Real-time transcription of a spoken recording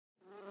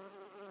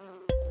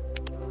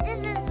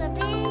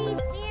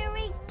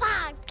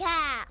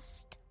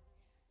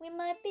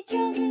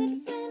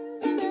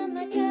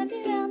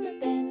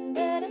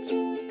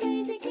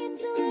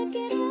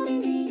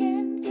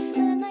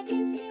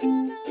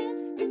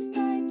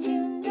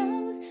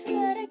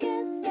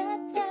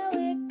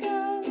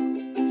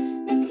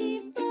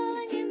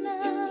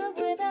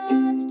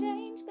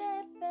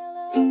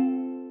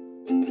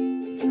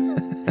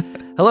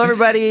Hello,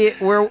 everybody.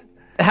 We're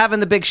having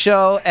the big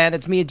show, and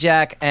it's me,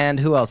 Jack, and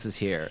who else is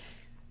here?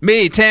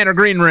 Me, Tanner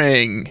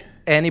Greenring.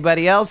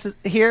 Anybody else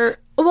here?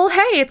 Well,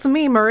 hey, it's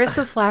me,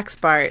 Marissa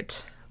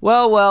Flaxbart.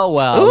 Well,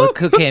 look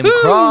who came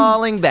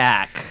crawling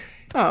back.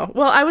 Oh,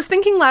 well, I was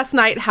thinking last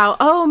night how,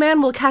 oh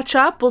man, we'll catch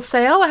up. We'll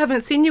say, oh, I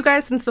haven't seen you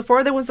guys since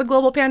before there was a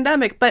global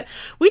pandemic. But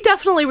we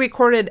definitely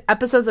recorded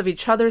episodes of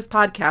each other's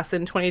podcasts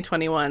in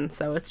 2021.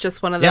 So it's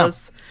just one of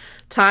those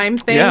time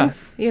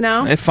things, you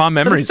know? I have fond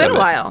memories but it's been of a it.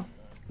 while.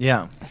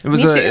 Yeah.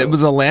 It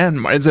was a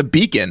landmark. It's a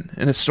beacon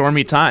in a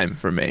stormy time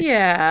for me.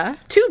 Yeah.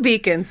 2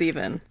 beacons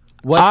even.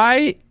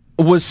 I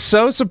was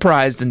so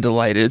surprised and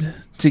delighted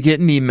to get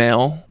an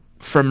email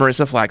from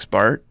Marissa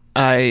Flaxbart.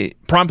 I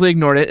promptly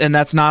ignored it, and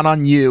that's not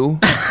on you.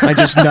 I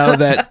just know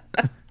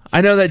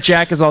that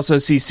Jack is also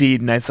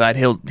CC'd, and I thought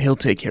he'll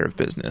take care of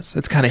business.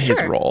 It's kind of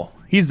his role.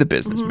 He's the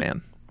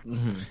businessman.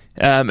 Mm-hmm.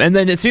 And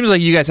then it seems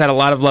like you guys had a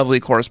lot of lovely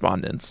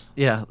correspondence.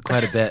 Yeah,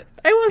 quite a bit.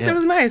 It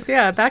was nice,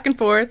 yeah, back and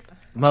forth.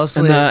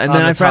 Mostly, and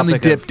then I finally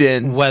dipped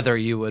in whether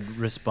you would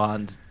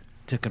respond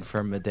to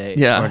confirm a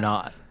date or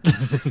not.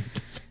 And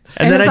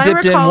then I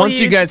dipped in once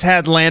you you guys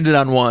had landed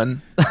on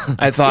one.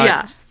 I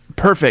thought,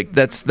 perfect.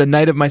 That's the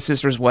night of my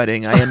sister's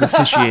wedding. I am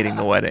officiating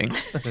the wedding.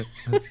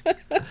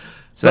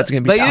 So that's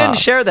going to be tough. But you didn't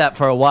share that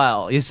for a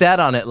while. You sat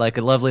on it like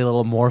a lovely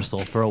little morsel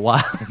for a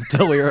while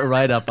until we were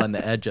right up on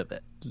the edge of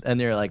it. And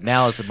you're like,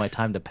 now is my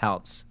time to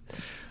pounce.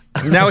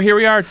 Now here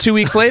we are 2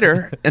 weeks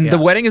later, and the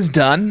wedding is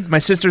done. My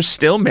sister's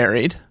still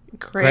married.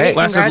 Great.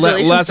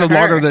 Lasted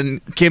longer than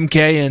Kim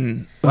K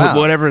and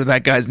whatever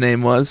that guy's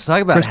name was.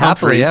 Talk about Chris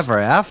happily Humphries. ever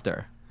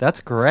after.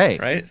 That's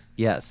great. Right?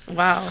 Yes.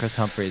 Wow. Chris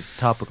Humphries,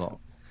 topical.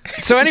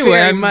 So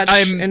anyway, I'm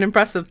an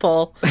impressive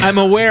poll. I'm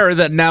aware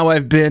that now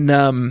I've been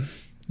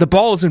the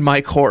ball is in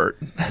my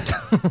court.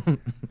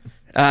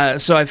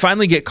 So I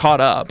finally get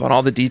caught up on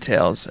all the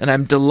details, and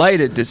I'm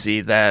delighted to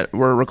see that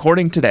we're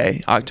recording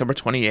today, October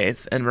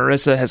 28th, and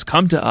Marissa has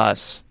come to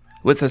us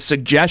with a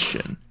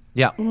suggestion.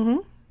 Yeah. Mm-hmm.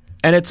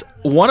 And it's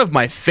one of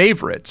my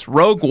favorites,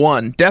 Rogue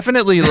One.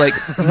 Definitely like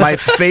my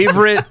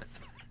favorite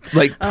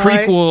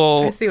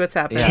prequel I see what's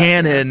happening.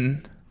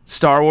 canon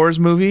Star Wars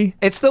movie.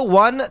 It's the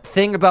one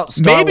thing about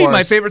Star Wars. Maybe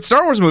my favorite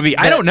Star Wars movie.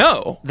 I don't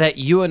know. That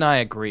you and I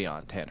agree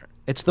on, Tanner.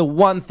 It's the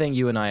one thing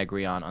you and I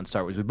agree on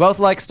Star Wars. We both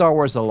like Star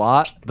Wars a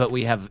lot, but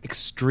we have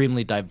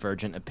extremely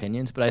divergent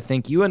opinions. But I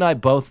think you and I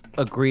both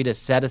agree to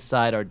set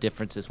aside our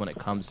differences when it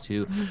comes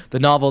to the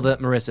novel that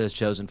Marissa has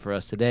chosen for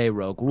us today,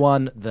 Rogue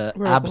One, the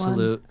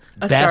absolute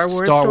best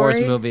Star Wars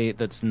movie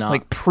that's not...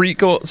 Like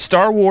prequel,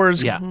 Star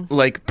Wars,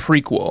 like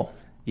prequel.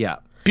 Yeah.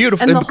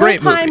 Beautiful. And the great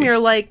whole time movie. you're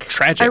like,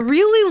 tragic. I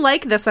really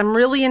like this. I'm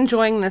really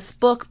enjoying this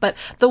book. But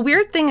the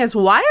weird thing is,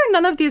 why are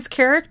none of these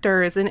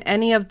characters in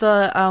any of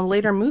the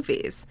later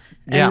movies?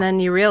 And then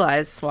you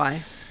realize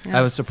why. Yeah.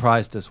 I was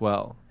surprised as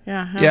well.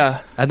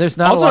 Yeah. And there's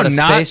not Also a lot of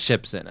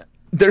spaceships in it.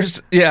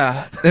 There's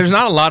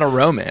not a lot of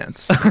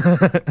romance.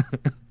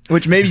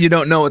 Which maybe you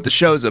don't know what the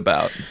show's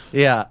about.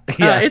 Yeah.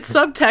 It's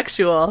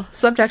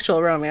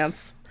subtextual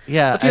romance.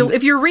 Yeah.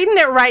 If you're reading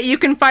it right, you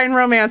can find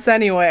romance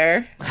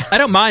anywhere. I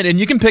don't mind, and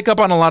you can pick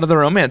up on a lot of the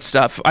romance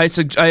stuff. I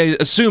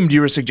assumed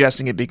you were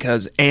suggesting it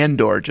because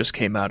Andor just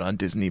came out on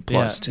Disney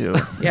Plus too.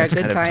 Yeah, it's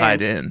good kind of tie-in.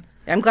 tied in.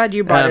 I'm glad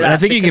you brought it up. And I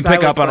think you can because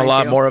pick I up was on a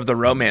lot going more of the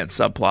romance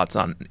subplots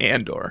on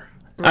Andor.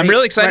 Right, I'm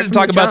really excited right to from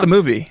talk the about jump. the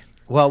movie.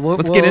 Well,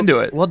 let's get into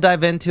it. We'll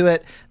dive into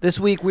it. This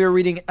week we're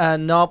reading a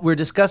novel. We're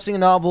discussing a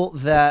novel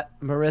that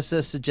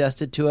Marissa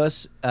suggested to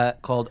us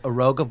called A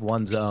Rogue of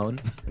One's Own.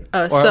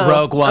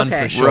 Rogue One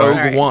for short.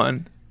 Rogue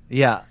One.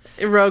 Yeah.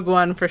 Rogue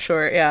One for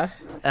short, yeah.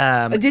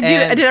 Did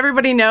and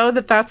everybody know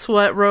that that's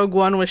what Rogue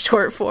One was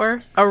short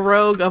for? A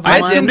rogue of I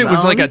one's assumed it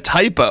was own? like a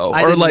typo,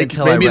 I or didn't like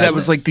until I maybe read that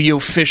was this. like the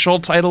official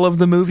title of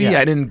the movie. Yeah.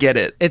 I didn't get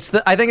it.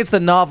 I think it's the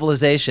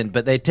novelization,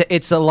 but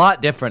it's a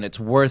lot different. It's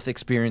worth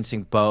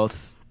experiencing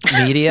both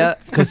media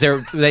because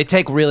they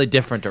take really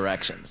different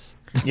directions.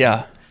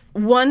 Yeah.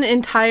 One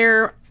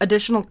entire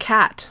additional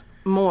cat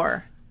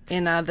more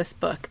in this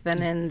book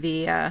than in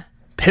the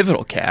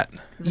Pivotal cat.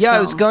 Yeah, I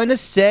was film. going to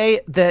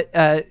say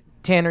that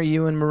Tanner,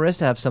 you and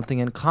Marissa have something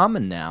in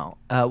common now,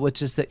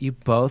 which is that you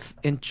both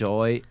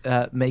enjoy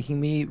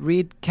making me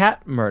read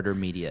cat murder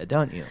media,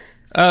 don't you?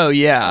 Oh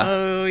yeah.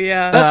 Oh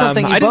yeah. That's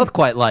something you I both didn't-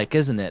 quite like,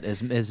 isn't it?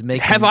 Is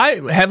making Have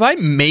I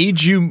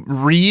made you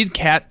read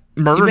cat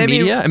murder maybe,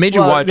 media? I made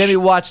you well, watch. Maybe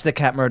watch the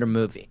cat murder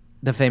movie,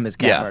 the famous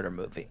cat murder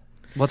movie.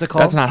 What's it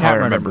called? That's not cat how I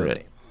murder remember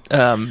movie. it.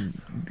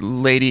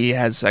 Lady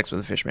has sex with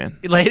a fish man.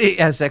 Lady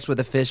Has Sex with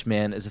a Fish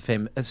Man is a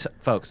famous...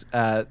 Folks,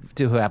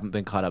 who haven't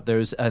been caught up,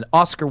 there's an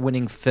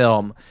Oscar-winning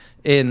film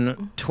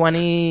in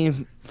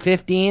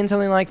 2015,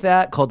 something like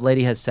that, called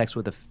Lady Has Sex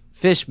with a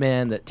Fish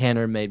Man that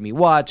Tanner made me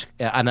watch.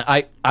 And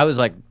I was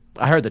like,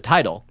 I heard the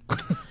title.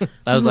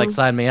 I was like,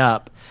 sign me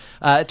up.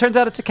 It turns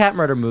out it's a cat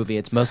murder movie.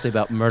 It's mostly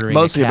about murdering a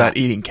cat. Mostly about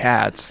eating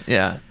cats.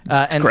 Yeah.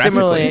 And Graphically.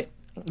 similarly,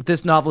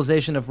 this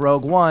novelization of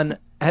Rogue One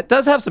It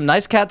does have some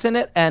nice cats in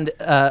it, and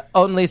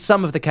only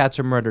some of the cats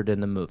are murdered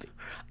in the movie.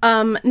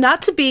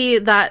 Not to be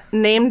that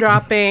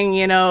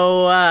name-dropping,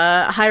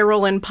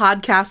 high-rolling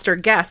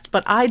podcaster guest,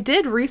 but I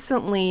did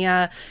recently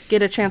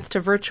get a chance to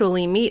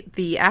virtually meet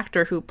the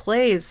actor who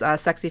plays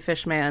Sexy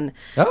Fishman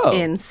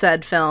in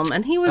said film,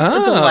 and he was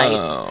a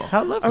delight.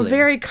 How lovely. A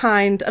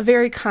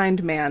very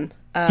kind man.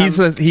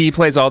 He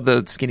plays all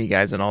the skinny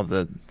guys and all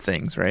the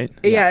things, right?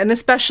 Yeah, and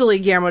especially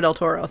Guillermo del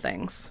Toro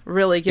things.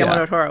 Really, Guillermo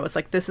del Toro was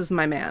like, this is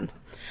my man.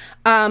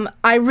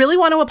 I really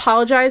want to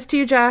apologize to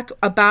you, Jack,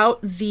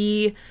 about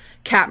the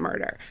cat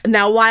murder.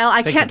 Now, while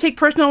I can't take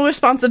personal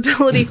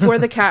responsibility for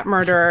the cat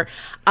murder,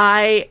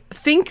 I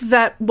think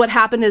that what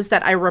happened is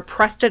that I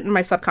repressed it in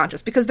my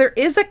subconscious, because there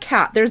is a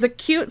cat. There's a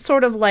cute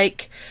sort of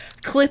like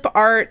clip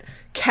art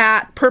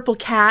cat, purple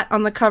cat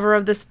on the cover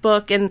of this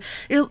book, and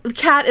the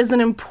cat is an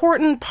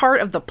important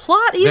part of the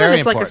plot. Even Very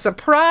it's like a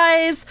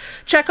surprise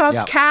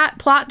Chekhov's cat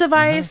plot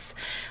device.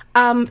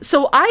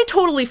 So I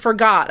totally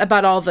forgot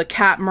about all the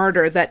cat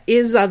murder that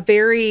is a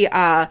very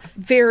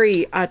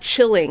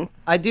chilling.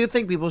 I do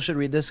think people should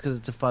read this because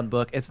it's a fun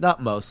book. It's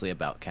not mostly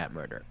about cat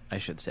murder, I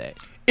should say.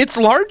 It's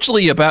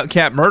largely about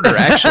cat murder,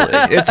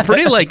 actually. It's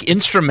pretty like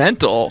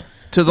instrumental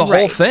to the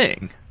whole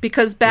thing.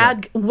 Because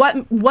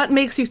what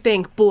makes you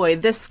think, boy,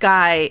 this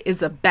guy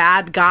is a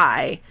bad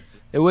guy?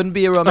 It wouldn't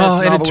be a romance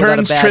novel and it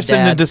turns without a bad Tristan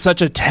dad. into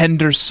such a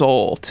tender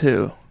soul,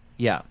 too.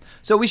 Yeah.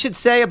 So we should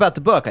say about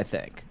the book, I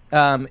think.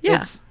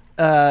 It's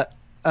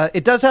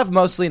it does have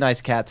mostly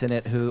nice cats in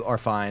it who are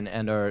fine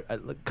and are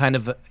kind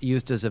of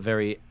used as a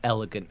very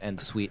elegant and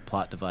sweet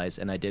plot device.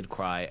 And I did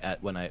cry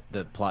at when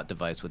the plot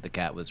device with the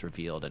cat was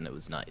revealed, and it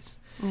was nice.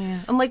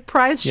 Yeah. And like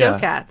prize show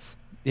cats.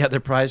 Yeah, they're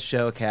prize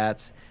show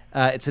cats.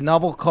 It's a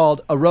novel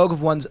called A Rogue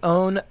of One's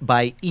Own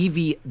by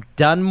Evie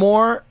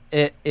Dunmore.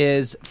 It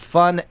is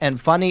fun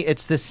and funny.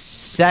 It's the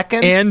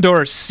second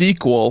Andor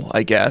sequel,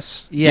 I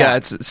guess. Yeah,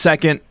 it's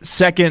second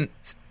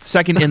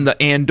in the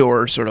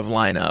Andor sort of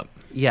lineup.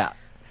 Yeah.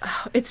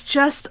 It's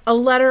just a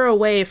letter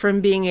away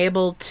from being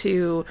able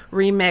to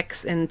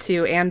remix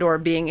into Andor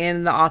being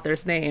in the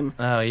author's name.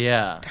 Oh,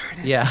 yeah. Darn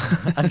it. Yeah.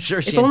 I'm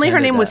sure she If only her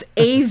intended name that. was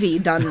Evie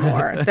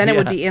Dunmore, then it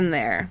would be in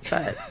there.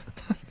 But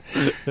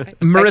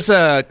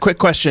Marissa, quick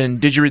question.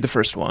 Did you read the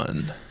first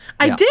one?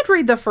 I did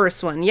read the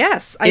first one.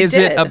 Yes, I did. Is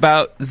it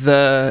about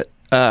the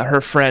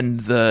her friend,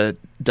 the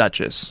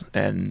Duchess?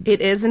 And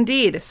it is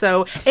indeed.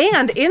 So,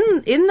 and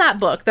in that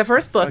book, the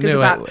first book is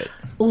about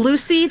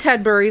Lucy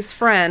Tedbury's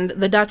friend,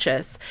 the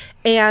Duchess.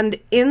 And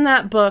in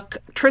that book,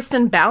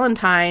 Tristan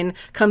Ballantyne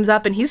comes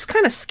up, and he's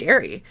kind of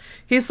scary.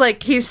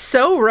 He's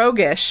so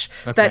roguish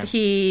that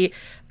he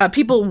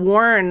people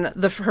warn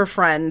her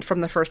friend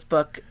from the first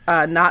book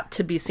not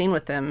to be seen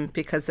with him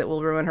because it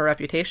will ruin her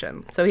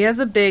reputation. So he has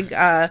a big,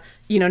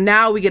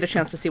 now we get a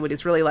chance to see what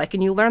he's really like.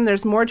 And you learn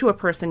there's more to a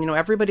person.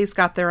 Everybody's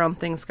got their own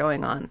things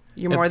going on.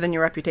 You're more than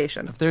your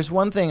reputation. If there's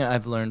one thing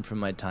I've learned from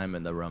my time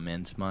in the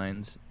romance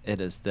mines, it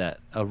is that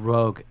a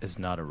rogue is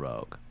not a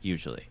rogue,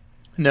 usually.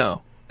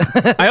 No.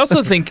 I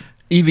also think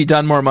Evie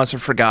Dunmore must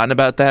have forgotten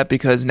about that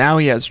because now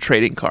he has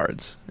trading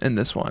cards in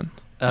this one.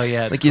 Oh,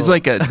 yeah. Like he's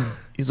like a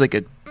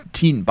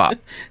teen bop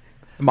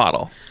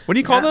model. What do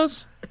you call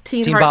those?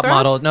 Teen bop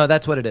model. No,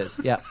 that's what it is.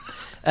 Yeah.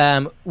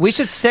 We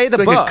should say the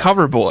it's book. Like a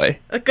cover boy.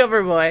 A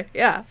cover boy,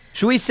 yeah.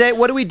 Should we say,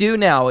 what do we do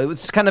now? It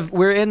was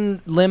we're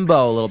in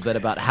limbo a little bit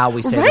about how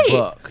we say the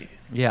book.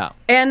 Yeah.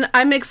 And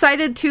I'm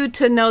excited, too,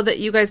 to know that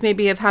you guys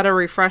maybe have had a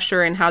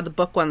refresher in how the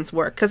book ones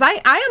work. Because I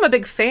am a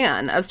big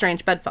fan of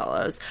Strange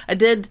Bedfellows.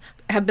 I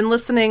have been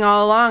listening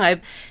all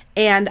along.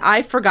 And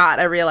I forgot,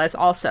 I realized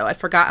also, I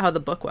forgot how the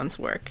book ones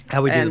work.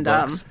 How we do the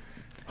books.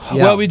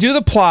 Yeah. Well, we do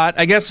the plot.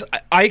 I guess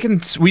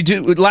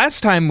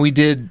last time we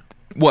did,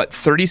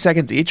 30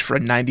 seconds each for a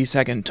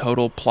 90-second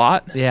total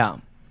plot? Yeah.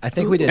 I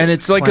think we did. And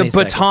it's like a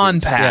baton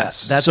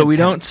pass. Yeah, so we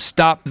don't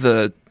stop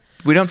the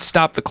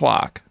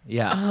clock.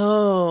 Yeah.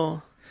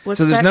 Oh. What's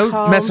so there's that no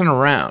called? messing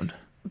around.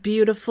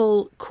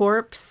 Beautiful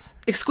corpse?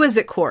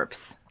 Exquisite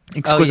corpse.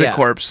 Exquisite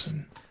corpse.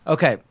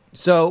 Okay.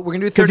 So we're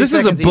going to do 30 seconds because this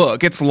is a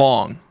book. It's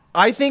long.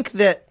 I think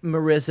that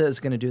Marissa is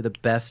going to do the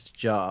best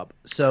job.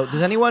 So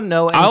does anyone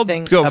know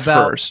anything I'll go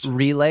about first.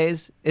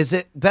 relays? Is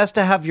it best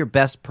to have your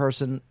best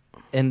person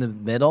in the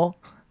middle?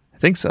 I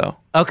think so.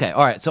 Okay,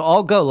 all right. So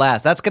I'll go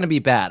last. That's going to be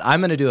bad.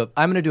 I'm going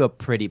to do a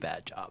pretty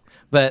bad job.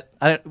 But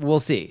we'll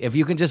see. If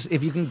you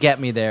can get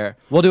me there,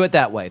 we'll do it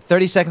that way.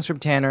 30 seconds from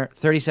Tanner,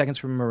 30 seconds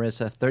from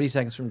Marissa, 30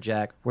 seconds from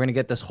Jack. We're going to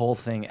get this whole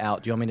thing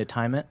out. Do you want me to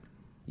time it?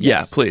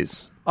 Yes. Yeah,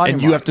 please.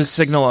 And you have to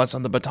signal us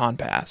on the baton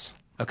pass.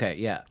 Okay,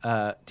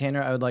 yeah.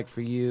 Tanner, I would like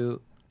for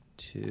you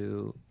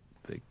to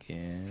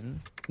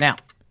begin now.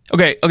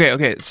 Okay.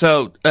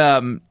 So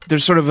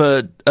there's sort of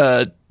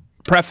a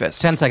preface.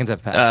 10 seconds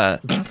have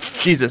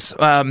passed. Jesus.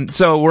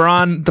 So we're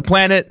on the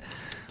planet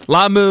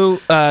Lamu.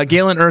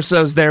 Galen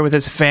Urso's there with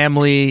his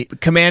family.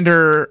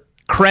 Commander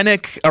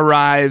Krennic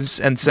arrives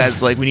and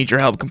says, we need your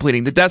help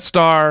completing the Death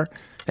Star.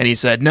 And he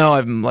said, no,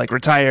 I'm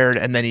retired.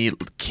 And then he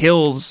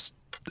kills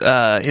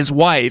his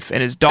wife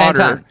and his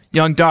daughter,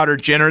 young daughter,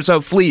 Jyn Urso,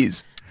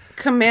 flees.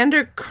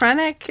 Commander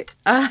Krennic,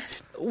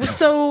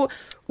 So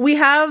we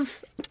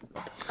have.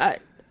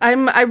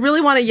 I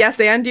really want to yes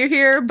and you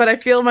here, but I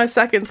feel my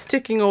seconds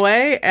ticking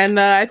away. And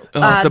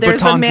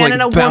there's a man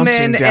and a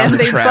woman, and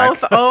they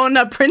both own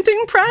a printing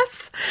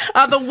press.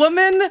 The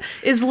woman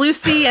is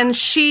Lucy, and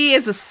she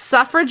is a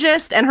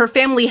suffragist, and her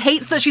family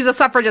hates that she's a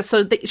suffragist.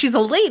 So she's a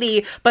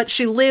lady, but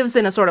she lives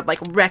in a sort of like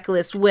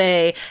reckless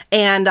way,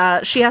 and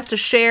she has to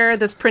share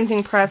this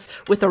printing press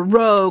with a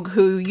rogue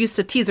who used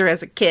to tease her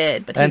as a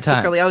kid, but he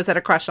secretly always had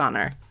a crush on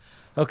her.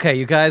 Okay,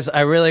 you guys,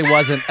 I really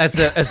wasn't, as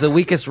the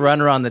weakest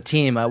runner on the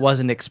team, I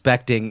wasn't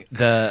expecting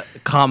the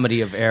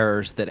comedy of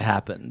errors that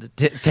happened.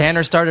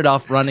 Tanner started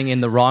off running in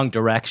the wrong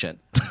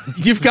direction.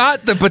 You've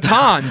got the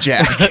baton,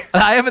 Jack.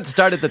 I haven't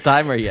started the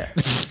timer yet.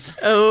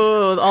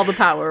 Oh, all the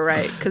power,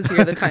 right, because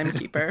you're the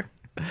timekeeper.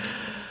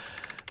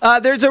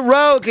 There's a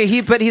rogue,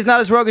 but he's not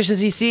as roguish as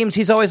he seems.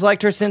 He's always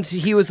liked her since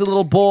he was a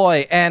little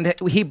boy, and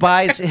he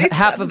buys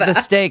half of the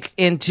stake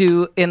in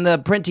the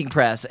printing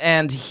press,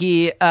 and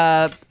he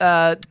helps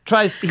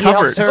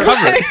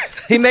her.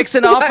 He makes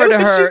an offer to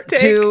her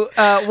to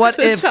what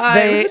if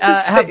they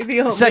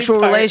have sexual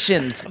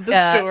relations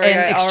in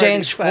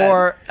exchange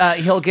for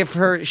he'll give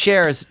her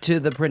shares to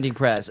the printing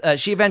press.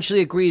 She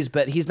eventually agrees,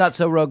 but he's not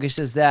so roguish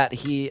as that.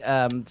 He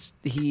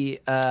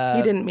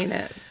didn't mean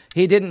it.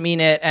 He didn't mean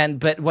it,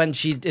 but when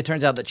it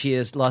turns out that she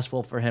is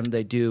lustful for him,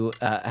 they do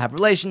have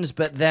relations.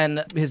 But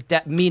then his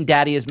mean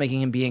daddy is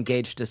making him be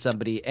engaged to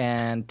somebody,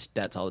 and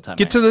that's all the time.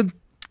 Get to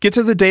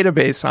the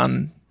database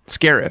on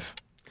Scarif.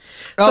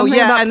 Oh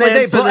yeah, and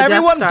then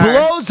everyone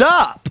blows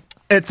up.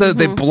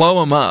 They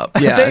blow them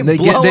up. Yeah, and they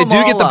do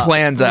get the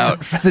plans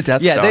out for the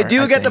Death Star. Yeah, they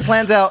do get the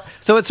plans out.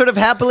 So it's sort of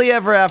happily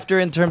ever after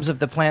in terms of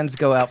the plans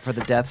go out for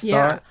the Death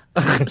Star. Yeah.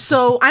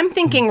 So I'm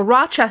thinking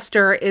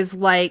Rochester is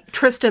like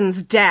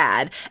Tristan's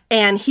dad,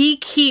 and he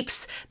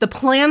keeps the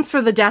plans for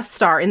the Death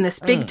Star in this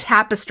big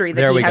tapestry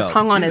that he has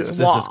hung on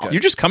his wall. You're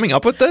just coming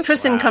up with this?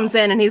 Tristan comes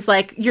in and he's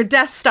like, your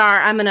Death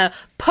Star, I'm going to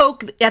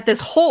poke at this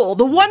hole,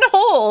 the one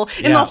hole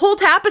in the whole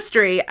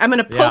tapestry. I'm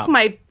going to poke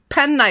my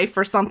penknife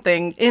or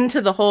something into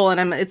the hole,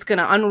 and it's going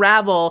to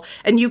unravel,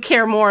 and you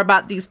care more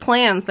about these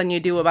plans than you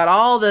do about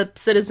all the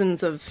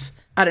citizens of,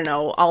 I don't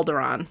know,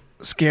 Alderaan.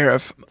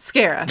 Scarif,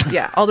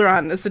 yeah.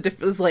 Alderaan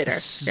is later.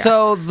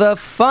 So the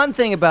fun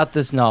thing about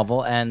this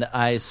novel, and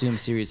I assume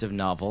series of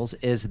novels,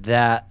 is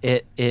that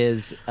it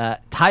is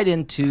tied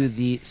into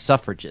the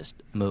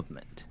suffragist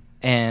movement.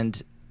 And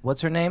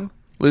what's her name?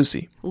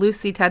 Lucy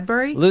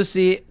Tedbury?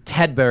 Lucy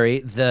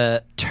Tedbury,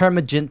 the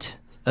termagant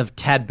of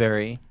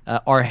Tadbury,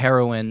 our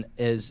heroine,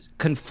 is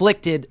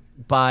conflicted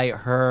by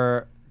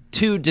her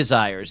two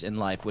desires in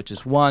life, which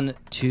is one,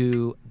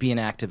 to be an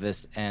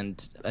activist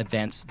and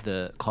advance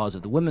the cause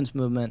of the women's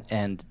movement,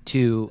 and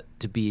two,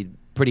 to be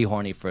pretty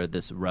horny for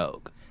this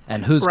rogue.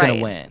 And who's going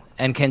to win?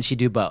 And can she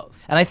do both?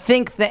 And I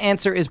think the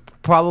answer is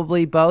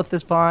probably both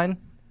is fine.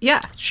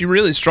 Yeah. She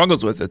really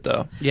struggles with it,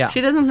 though. Yeah.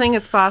 She doesn't think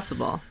it's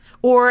possible.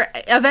 Or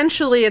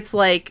eventually it's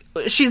like,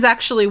 she's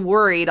actually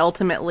worried,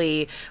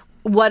 ultimately,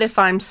 what if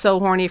I'm so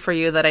horny for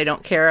you that I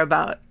don't care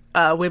about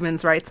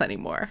women's rights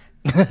anymore?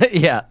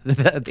 Yeah,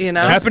 that's you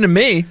know, it happened to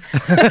me.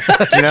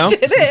 You know,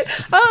 did it?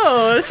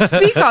 Oh,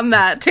 speak on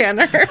that,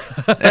 Tanner.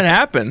 It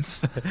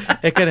happens.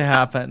 It could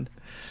happen.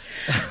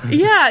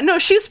 Yeah, no,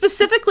 she's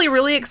specifically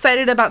really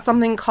excited about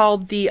something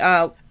called the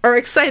or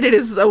excited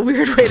is a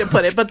weird way to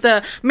put it, but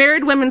the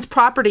Married Women's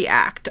Property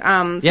Act.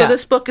 So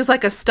this book is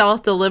like a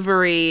stealth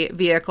delivery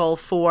vehicle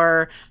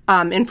for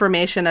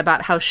information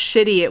about how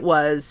shitty it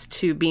was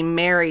to be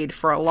married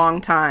for a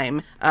long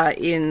time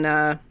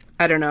in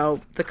I don't know,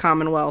 the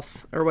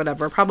Commonwealth or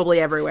whatever, probably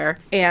everywhere.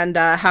 And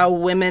how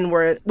women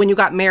were, when you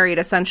got married,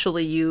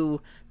 essentially you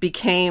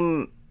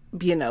became,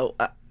 you know,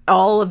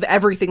 all of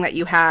everything that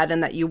you had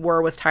and that you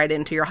were was tied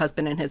into your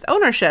husband and his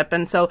ownership.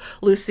 And so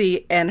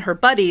Lucy and her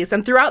buddies,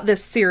 and throughout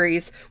this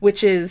series,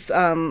 which is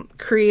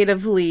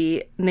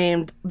creatively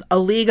named A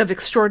League of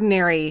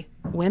Extraordinary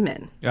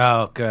Women.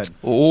 Oh, good.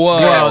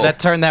 Whoa, that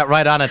turned that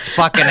right on its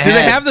fucking head. Do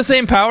they have the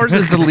same powers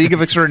as the League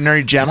of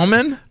Extraordinary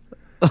Gentlemen?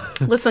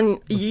 Listen,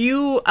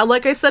 you,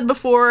 like I said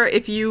before,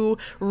 if you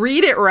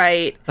read it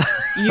right,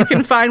 you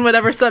can find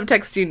whatever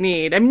subtext you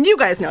need. I mean, you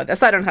guys know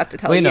this. I don't have to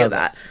tell you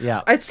that. Yeah.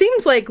 It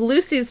seems like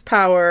Lucy's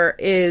power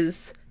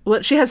is,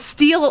 she has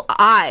steel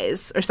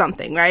eyes or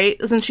something, right?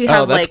 Doesn't she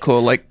have, that's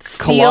cool. Like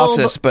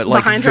Colossus, but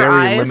like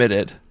very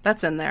limited.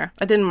 That's in there.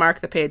 I didn't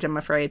mark the page, I'm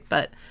afraid.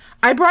 But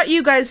I brought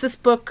you guys this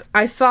book.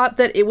 I thought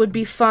that it would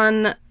be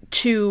fun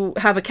to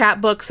have a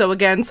cat book, so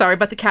again, sorry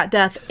about the cat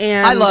death.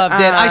 And I loved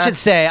it. I should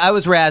say, I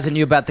was razzing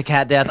you about the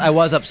cat death. I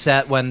was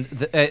upset when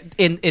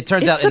it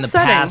turns out in the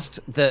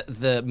past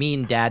the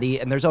mean daddy,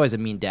 and there's always a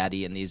mean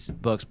daddy in these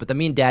books, but the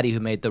mean daddy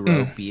who made the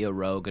rogue be a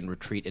rogue and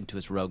retreat into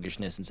his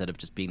roguishness instead of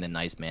just being the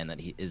nice man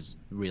that he is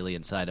really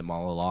inside him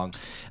all along,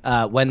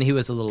 when he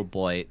was a little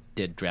boy,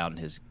 did drown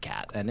his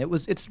cat, and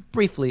it's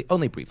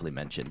only briefly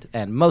mentioned,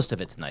 and most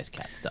of it's nice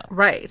cat stuff.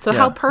 Right. So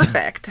how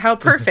perfect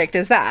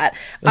is that?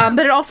 But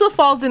it also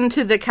falls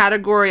into the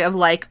category of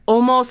like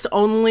almost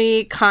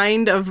only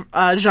kind of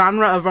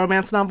genre of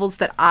romance novels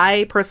that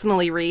I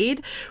personally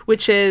read,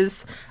 which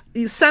is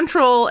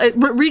central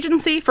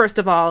Regency, first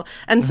of all,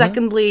 and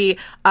secondly,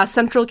 a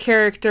central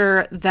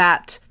character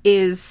that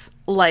is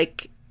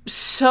like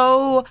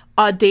so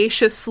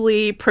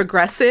audaciously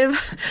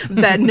progressive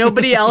that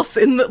nobody else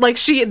in the,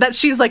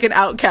 she's like an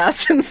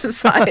outcast in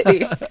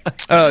society.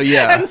 Oh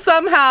yeah. And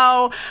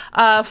somehow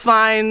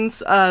finds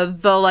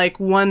the like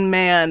one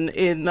man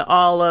in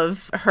all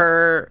of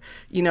her,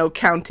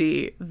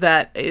 county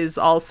that is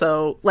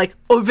also like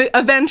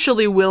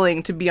eventually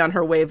willing to be on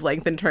her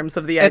wavelength in terms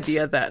of the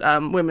idea that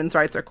women's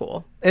rights are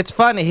cool. It's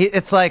funny.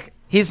 It's like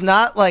he's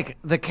not like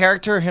the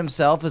character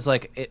himself is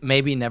like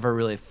maybe never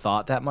really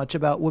thought that much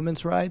about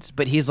women's rights,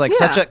 but he's like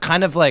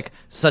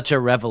such a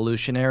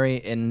revolutionary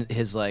in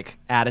his like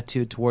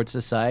attitude towards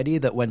society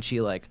that when she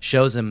like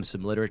shows him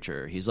some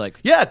literature, he's like,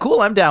 yeah,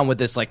 cool, I'm down with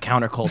this like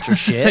counterculture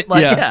shit.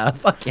 Like, yeah,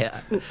 fuck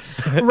yeah.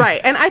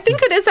 Right. And I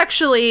think it is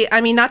actually, I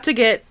mean, not to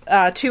get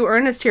too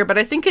earnest here, but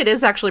I think it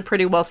is actually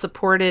pretty well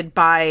supported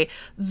by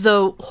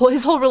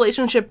his whole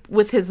relationship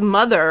with his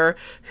mother,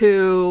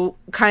 who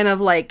kind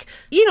of like,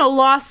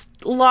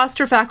 lost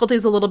her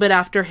faculties a little bit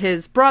after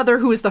his brother,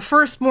 who was the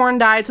firstborn,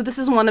 died. So this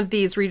is one of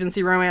these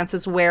Regency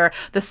romances where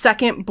the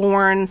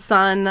second-born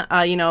son,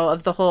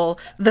 of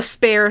the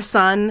spare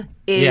son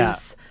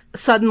is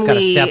suddenly...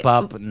 He's got to step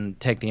up and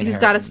take the inheritance.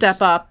 He's got to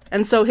step up.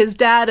 And so his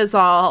dad is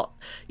all,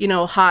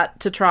 hot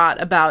to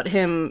trot about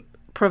him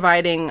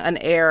providing an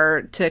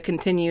heir to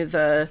continue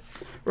the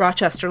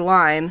Rochester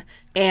line.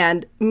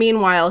 And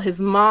meanwhile, his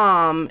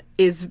mom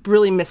is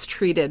really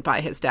mistreated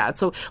by his dad.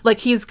 So, like,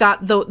 he's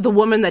got the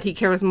woman that he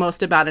cares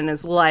most about in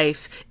his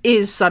life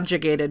is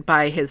subjugated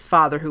by his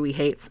father, who he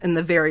hates, in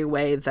the very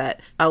way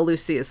that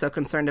Lucy is so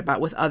concerned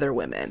about with other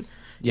women.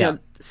 Yeah.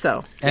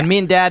 And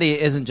Mean Daddy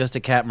isn't just a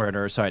cat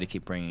murderer. Sorry to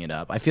keep bringing it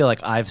up. I feel like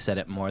I've said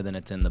it more than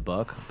it's in the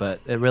book, but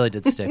it really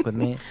did stick with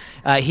me.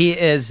 He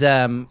is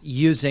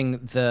using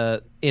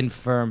the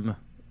infirm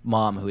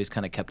mom who he's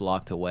kind of kept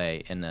locked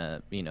away in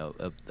a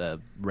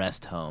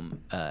rest home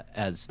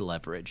as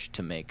leverage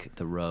to make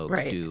the rogue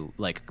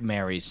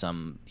marry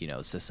some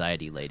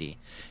society lady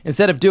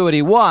instead of do what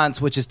he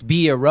wants, which is to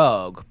be a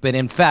rogue. But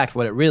in fact,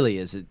 what it really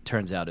is, it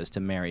turns out, is to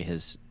marry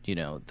his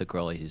the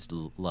girl he's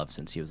loved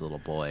since he was a little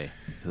boy,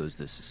 who's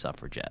this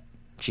suffragette.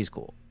 She's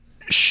cool.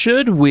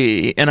 Should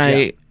we? And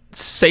I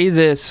say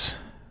this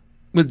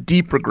with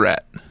deep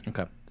regret.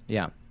 Okay.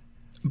 Yeah.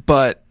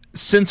 But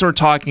since we're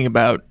talking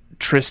about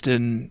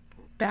Tristan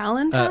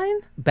Ballantyne?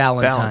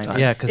 Ballantyne.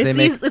 Yeah, because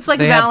it's like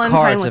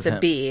Valentine with a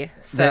B.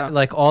 So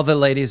like all the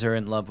ladies are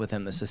in love with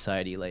him, the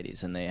society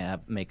ladies, and they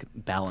make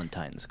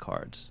Ballantyne's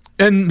cards.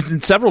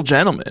 And several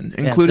gentlemen,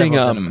 including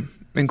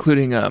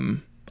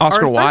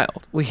Oscar Arthur?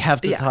 Wilde. We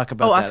have to talk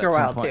about that Oscar at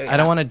some Wilde point. too. Yeah. I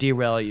don't want to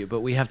derail you, but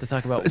we have to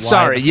talk about why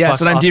Sorry, the yes,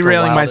 fuck and I'm Oscar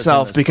derailing Wilde is in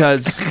myself this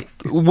because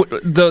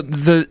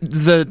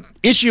the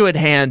issue at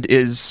hand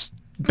is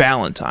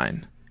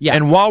Ballantyne. Yeah.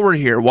 And while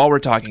we're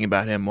talking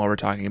about him, while we're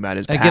talking about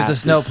his past, it gives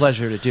us no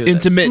pleasure to do this.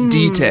 Intimate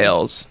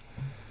details.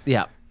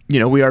 Yeah.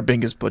 We are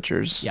Bingus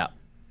Butchers. Yeah.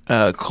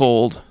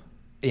 Cold.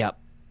 Yeah.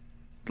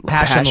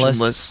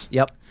 Passionless.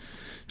 Yep.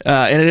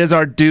 And it is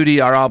our duty,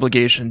 our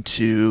obligation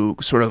to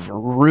sort of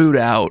root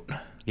out.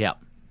 Yeah.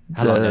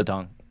 How long that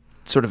dong?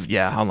 Sort of,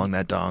 how long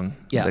that dong.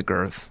 Yeah. The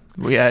girth.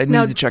 I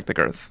need to check the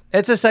girth.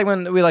 It's a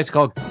segment that we like to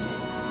call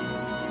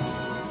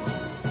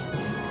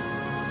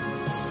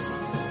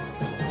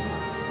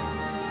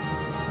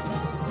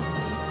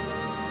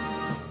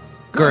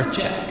Girth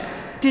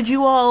Check. Did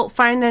you all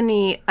find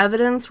any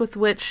evidence with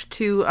which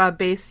to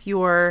base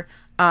your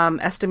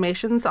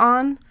estimations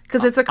on?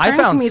 Because it's occurring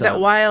to me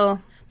that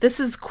while this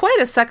is quite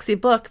a sexy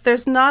book,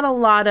 there's not a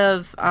lot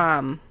of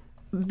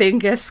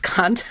Bingus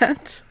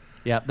content.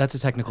 Yeah, that's a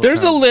technical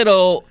There's term. a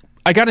little...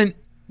 I got an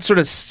sort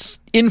of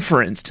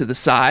inference to the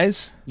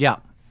size. Yeah,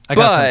 I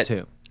got some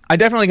too. I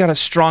definitely got a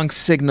strong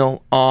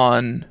signal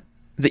on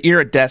the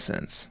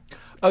iridescence.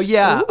 Oh,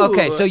 yeah. Ooh.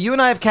 Okay, so you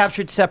and I have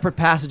captured separate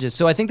passages.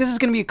 So I think this is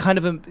going to be kind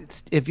of,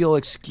 if you'll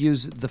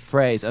excuse the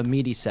phrase, a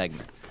meaty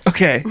segment.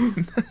 Okay.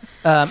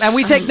 And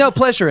we take no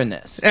pleasure in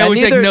this. And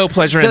we take no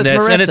pleasure in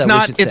this. Marissa, and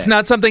it's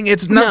not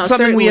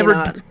something we ever...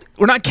 Not.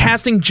 We're not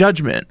casting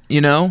judgment,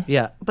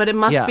 Yeah. But it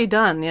must be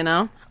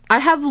done, I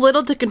have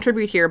little to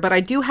contribute here, but I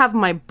do have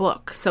my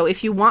book. So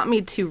if you want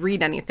me to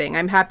read anything,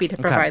 I'm happy to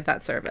provide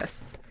that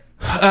service.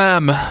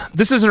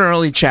 This is an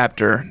early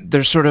chapter.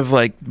 They're sort of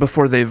like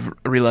before they've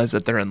realized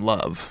that they're in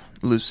love,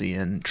 Lucy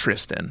and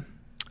Tristan.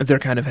 They're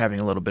kind of having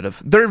a little bit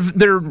of...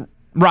 They're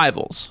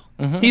rivals.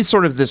 Mm-hmm. He's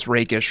sort of this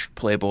rakish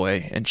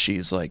playboy, and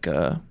she's like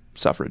a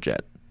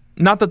suffragette.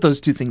 Not that those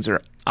two things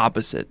are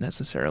opposite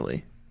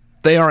necessarily.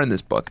 They are in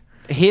this book.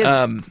 He's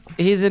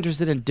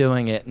interested in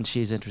doing it, and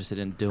she's interested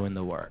in doing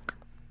the work.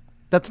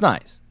 That's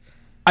nice.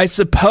 I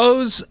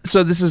suppose...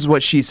 So this is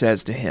what she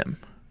says to him.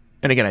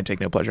 And again, I take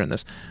no pleasure in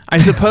this. I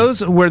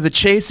suppose where the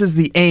chase is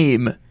the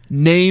aim,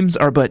 names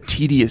are but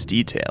tedious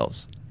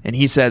details. And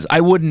he says,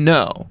 I wouldn't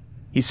know.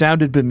 He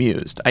sounded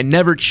bemused. I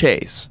never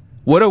chase.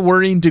 What a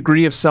worrying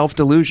degree of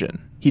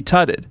self-delusion. He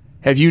tutted.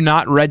 Have you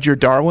not read your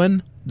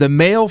Darwin? The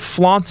male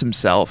flaunts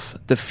himself.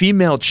 The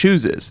female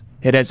chooses.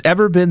 It has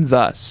ever been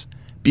thus.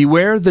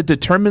 Beware the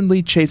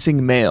determinedly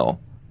chasing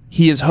male.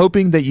 He is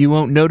hoping that you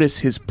won't notice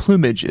his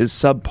plumage is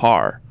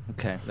subpar.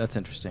 Okay, that's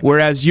interesting.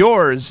 Whereas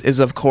yours is,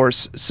 of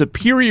course,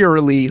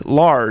 superiorly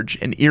large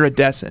and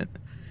iridescent.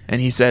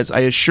 And he says,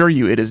 I assure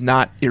you it is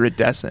not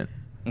iridescent.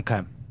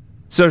 Okay.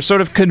 So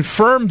sort of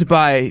confirmed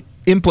by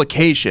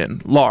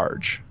implication,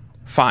 large.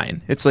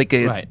 Fine. It's like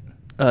a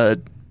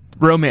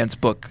romance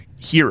book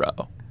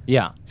hero.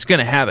 Yeah. He's going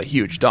to have a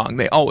huge dong.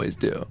 They always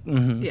do.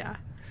 Mm-hmm. Yeah.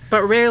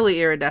 But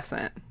rarely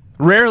iridescent.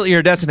 Rarely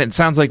iridescent. It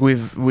sounds like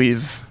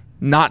we've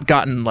not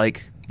gotten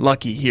like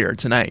lucky here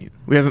tonight.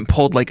 We haven't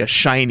pulled like a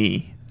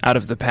shiny out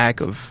of the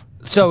pack of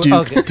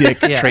Duke Dick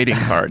trading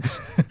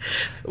cards.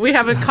 We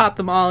haven't caught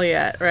them all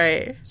yet,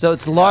 right? So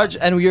it's large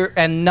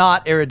and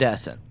not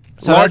iridescent.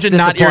 So large and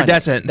not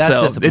iridescent.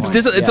 That's so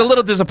it's a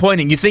little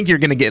disappointing. You think you're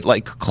going to get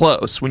like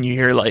close when you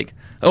hear like,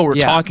 oh, we're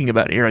talking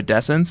about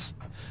iridescence.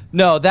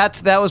 No,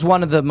 that was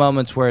one of the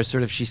moments where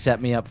sort of she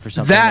set me up for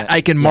something. That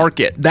I can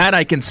market. That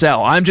I can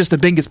sell. I'm just a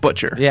Bingus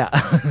butcher. Yeah.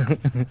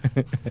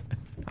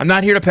 I'm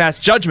not here to pass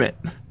judgment.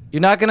 You're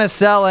not going to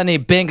sell any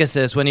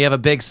Binguses when you have a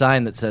big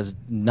sign that says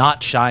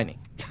not shiny.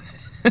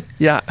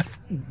 Yeah.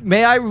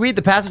 May I read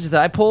the passage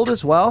that I pulled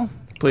as well?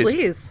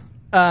 Please.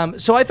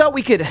 So I thought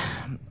we could...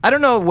 I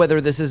don't know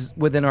whether this is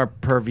within our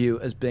purview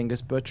as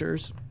Bingus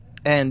butchers.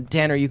 And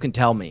Tanner, you can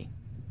tell me.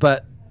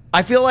 But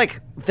I feel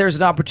like there's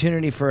an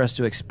opportunity for us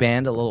to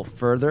expand a little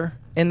further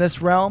in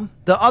this realm.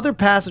 The other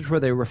passage where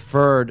they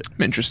referred...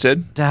 I'm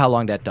interested. ...to How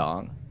Long Dat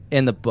Dong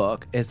in the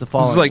book is the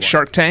following. This is like one.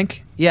 Shark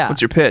Tank? Yeah.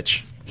 What's your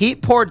pitch?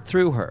 Heat poured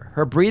through her.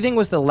 Her breathing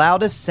was the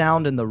loudest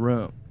sound in the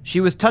room. She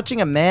was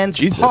touching a man's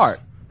Jesus. part,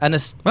 an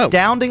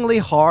astoundingly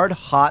hard,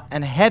 hot,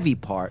 and heavy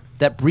part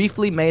that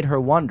briefly made her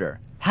wonder,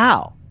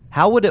 how?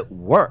 How would it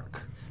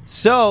work?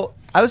 So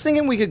I was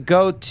thinking we could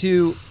go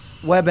to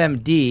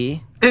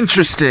WebMD.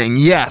 Interesting.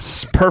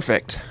 Yes.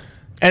 Perfect.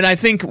 And I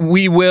think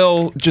we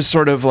will just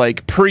sort of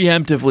like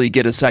preemptively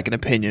get a second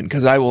opinion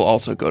because I will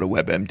also go to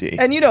WebMD.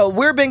 And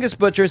we're Bingus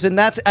butchers, and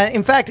that's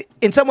in fact,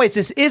 in some ways,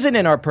 this isn't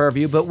in our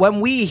purview. But when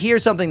we hear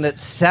something that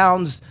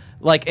sounds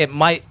like it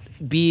might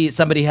be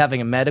somebody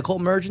having a medical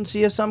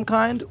emergency of some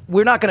kind,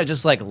 we're not going to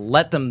just like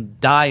let them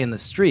die in the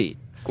street.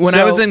 When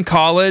I was in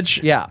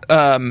college, yeah,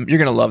 you're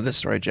going to love this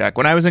story, Jack.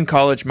 When I was in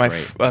college,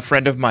 a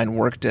friend of mine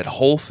worked at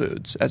Whole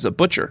Foods as a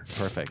butcher.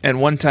 Perfect. And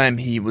one time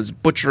he was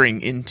butchering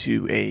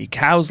into a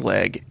cow's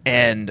leg,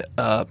 and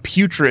a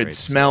putrid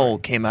smell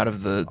came out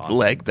of the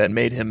leg that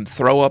made him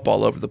throw up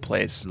all over the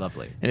place.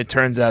 Lovely. And it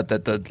turns out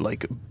that the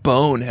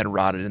bone had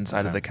rotted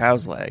inside of the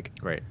cow's leg.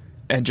 Great.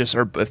 And just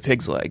or a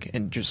pig's leg,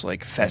 and just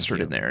like festered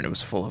in there, and it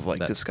was full of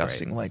like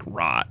disgusting like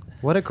rot.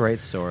 What a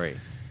great story.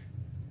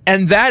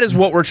 And that is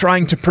what we're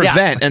trying to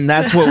prevent, and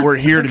that's what we're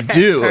here to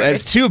do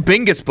as two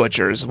Bingus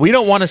butchers. We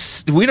don't want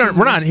to. We're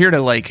not here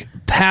to like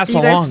pass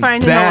along. You guys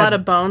finding a lot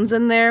of bones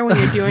in there when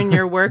you're doing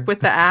your work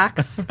with the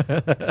axe?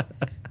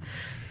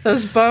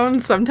 Those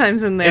bones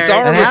sometimes in there. It's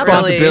our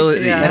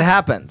responsibility. It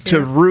happens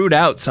to root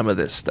out some of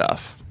this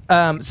stuff.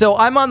 So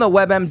I'm on the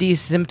WebMD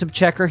symptom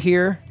checker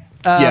here.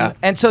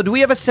 And so do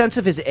we have a sense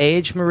of his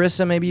age,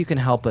 Marissa? Maybe you can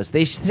help us.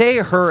 They say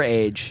her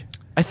age.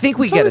 I think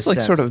we get a sense.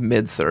 Like sort of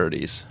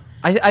mid-30s.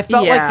 I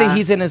felt like that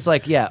he's in his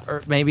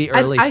maybe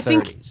early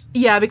 30s.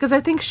 Think, because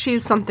I think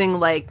she's something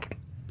like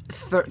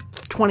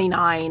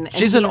 29. And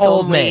she's an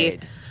old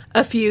maid.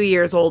 A few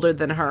years older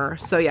than her.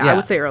 So I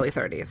would say early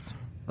 30s.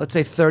 Let's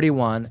say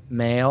 31,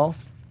 male.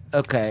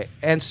 Okay.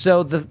 And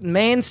so the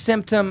main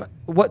symptom,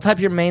 what type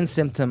of your main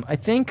symptom? I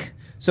think,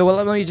 so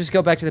let me just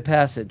go back to the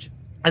passage.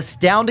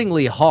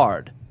 Astoundingly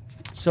hard.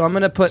 So I'm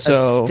going to put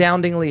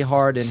astoundingly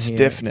hard in here.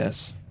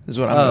 Stiffness is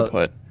what I'm going to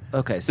put.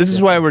 Okay. This is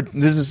why we're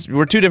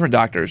two different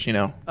doctors,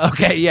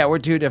 Okay, yeah, we're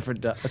two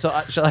different. So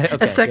shall I?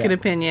 Okay, a second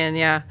opinion,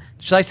 yeah.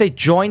 Shall I say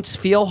joints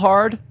feel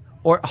hard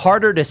or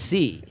harder to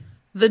see?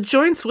 The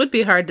joints would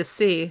be hard to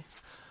see.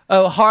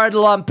 Oh, hard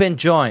lump in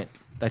joint.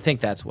 I think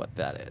that's what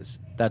that is.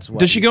 That's what.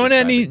 Does she go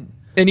into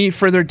any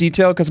further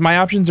detail? Because my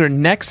options are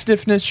neck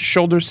stiffness,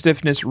 shoulder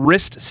stiffness,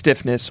 wrist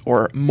stiffness,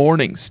 or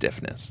morning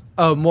stiffness.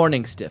 Oh,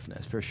 morning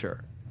stiffness for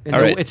sure.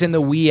 Right. It's in the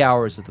wee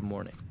hours of the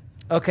morning.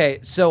 Okay,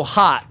 so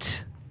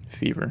hot.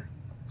 Fever.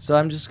 So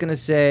I'm just going to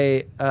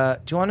say, do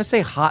you want to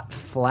say hot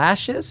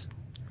flashes?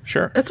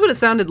 Sure. That's what it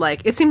sounded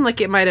like. It seemed like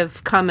it might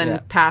have come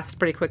and passed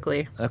pretty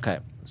quickly. Okay.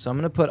 So I'm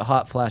going to put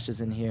hot flashes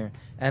in here.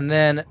 And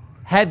then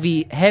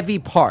heavy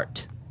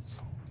part.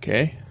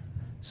 Okay.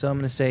 So I'm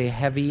going to say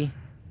heavy.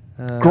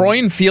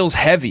 Groin feels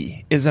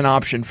heavy is an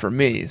option for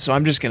me, so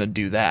I'm just going to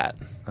do that.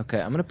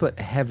 Okay. I'm going to put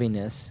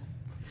heaviness.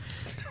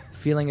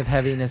 Feeling of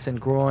heaviness in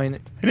groin.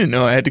 I didn't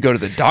know I had to go to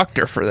the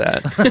doctor for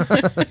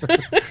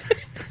that.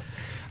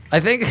 I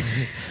think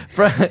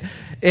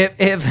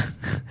if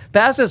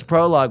past this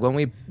prologue, when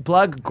we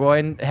plug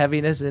groin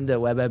heaviness into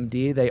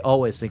WebMD, they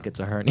always think it's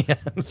a hernia.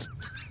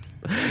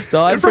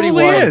 So I'm pretty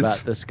worried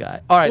about this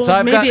guy. All right, so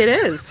I've got it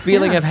is.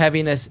 Feeling of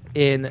heaviness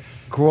in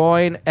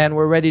groin, and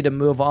we're ready to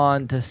move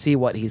on to see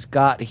what he's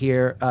got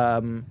here.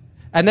 And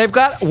they've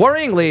got,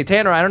 worryingly,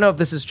 Tanner, I don't know if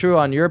this is true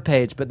on your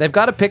page, but they've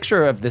got a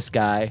picture of this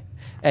guy,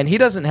 and he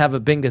doesn't have a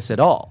Bingus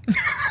at all.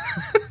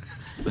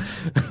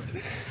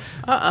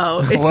 Uh-oh.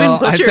 It's Well,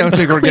 been I butchered don't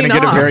think we're going to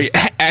clean get a off. very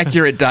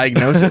accurate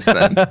diagnosis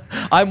then.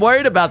 I'm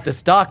worried about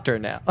this doctor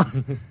now.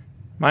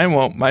 Mine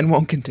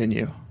won't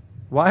continue.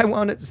 Why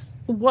won't it?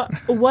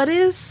 What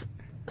is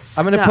snuff?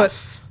 I'm going to put,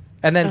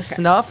 and then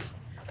snuff.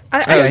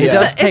 He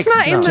does take it's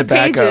not in the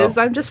tobacco. pages.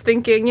 I'm just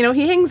thinking,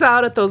 he hangs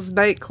out at those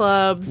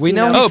nightclubs. We you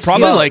know Oh, he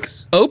probably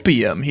smokes. like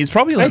opium. He's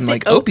probably I in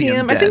think like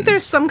opium I think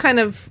there's dens. some kind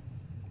of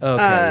Okay,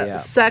 yeah.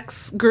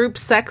 sex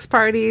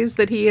parties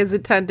that he has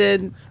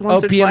attended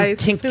once Opium or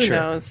twice. tincture. Who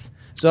knows?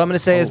 So I'm going to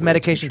say his Holy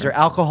medications tincture. are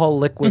alcohol,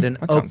 liquid, and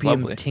that sounds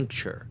opium lovely.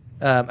 tincture.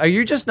 Are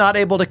you just not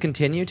able to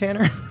continue,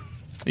 Tanner?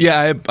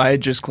 Yeah, I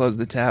just closed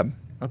the tab.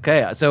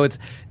 Okay, so it's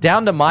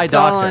down to my It's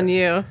all doctor. on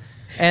you.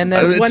 And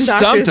then It One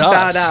doctor's stumped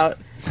us. bowed out.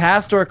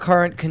 past or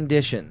current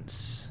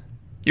conditions.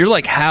 You're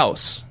like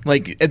House.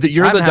 Like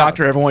you're I'm the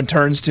doctor House. everyone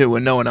turns to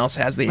when no one else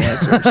has the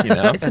answers. You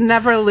know, It's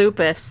never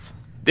lupus.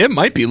 it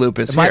might be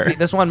lupus It might here. be,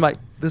 this one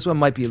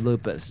might be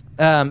lupus.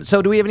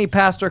 So do we have any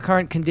past or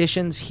current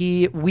conditions?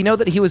 We know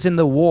that he was in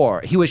the war.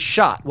 He was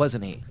shot,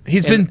 wasn't he?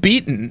 He's been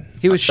beaten.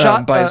 He was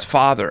shot by his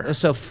father.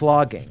 So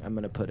flogging, I'm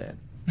going to put in.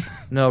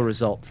 No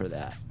result for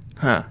that.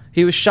 Huh?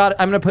 He was shot.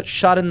 I'm going to put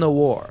shot in the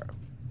war.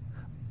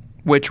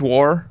 Which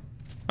war?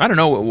 I don't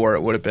know what war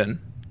it would have been.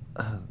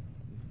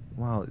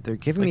 Wow, they're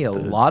giving me a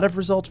lot of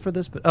results for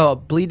this.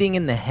 But bleeding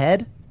in the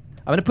head.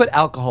 I'm going to put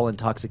alcohol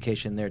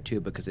intoxication there too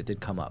because it did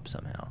come up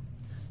somehow.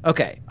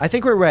 Okay, I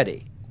think we're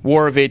ready.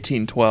 War of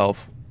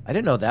 1812. I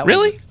didn't know that.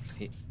 Really?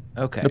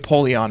 Okay.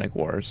 Napoleonic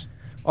Wars.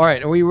 All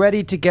right, are we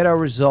ready to get our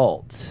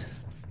result?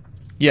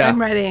 Yeah. I'm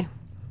ready.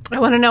 I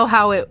want to know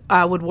how it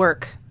would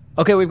work.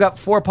 Okay, we've got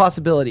 4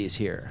 possibilities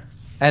here,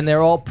 and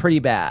they're all pretty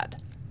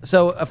bad.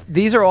 So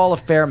these are all a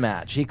fair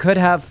match. He could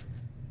have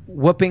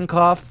whooping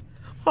cough.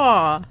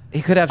 Aw.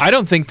 He could have I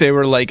don't think they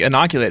were like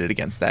inoculated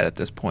against that at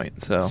this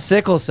point. So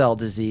sickle cell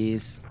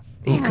disease.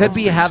 He could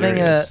be pretty having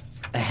serious.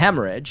 a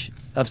hemorrhage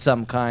of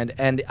some kind,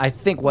 and I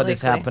think what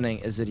is Likely. happening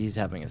is that he's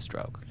having a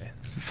stroke.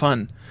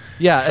 fun.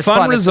 Yeah, it's fun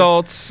fun.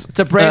 results. It's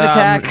a brain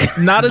attack.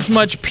 Not as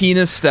much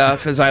penis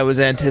stuff as I was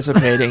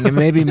anticipating, and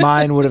maybe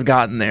mine would have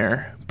gotten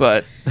there.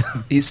 But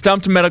he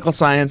stumped medical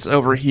science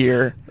over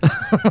here.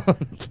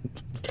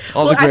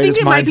 All the I think greatest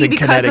it might minds be in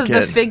because Connecticut.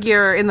 of the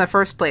figure in the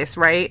first place,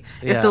 right?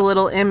 Yeah. If the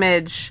little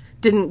image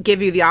didn't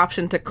give you the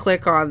option to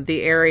click on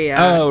the area.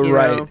 Oh, you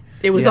right. know,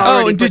 it was Yeah.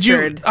 already and did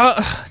butchered.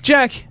 you,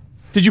 Jack?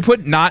 Did you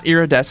put not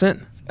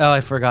iridescent? Oh,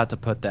 I forgot to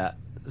put that.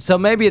 So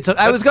maybe it's.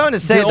 I was going to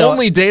say The though,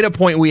 only data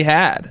point we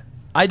had.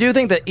 I do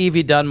think that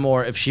Evie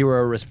Dunmore, if she were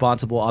a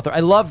responsible author, I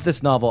loved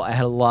this novel. I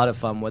had a lot of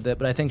fun with it,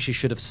 but I think she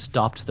should have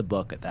stopped the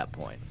book at that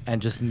point and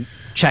just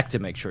checked to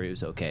make sure he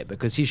was okay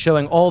because he's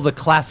showing all the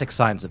classic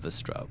signs of a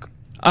stroke.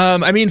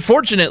 I mean,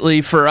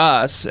 fortunately for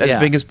us as Yeah.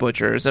 biggest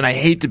butchers, and I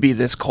hate to be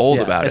this cold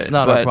Yeah, about it's it,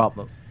 not but a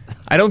problem.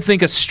 I don't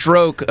think a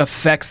stroke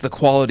affects the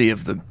quality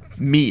of the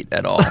meat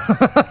at all.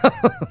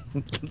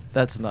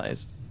 That's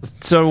nice.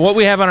 So what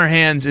we have on our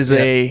hands is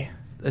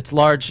It's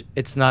large.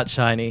 It's not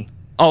shiny.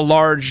 a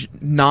large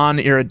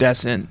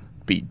non-iridescent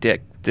beet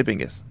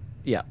dippingus.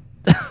 Yeah.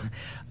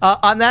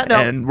 On that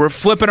note, And we're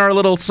flipping our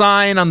little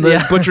sign on the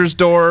Yeah. butcher's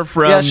door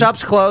from yeah,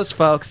 shop's closed,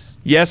 folks.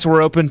 yes,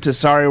 we're open to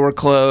sorry, we're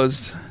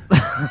closed.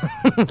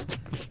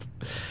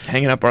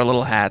 Hanging up our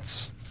little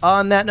hats.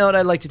 On that note,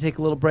 I'd like to take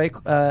a little break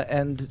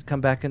and come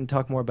back and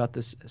talk more about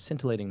this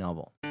scintillating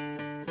novel.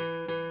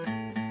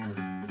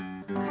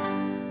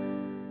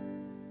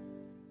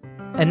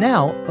 And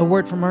now, a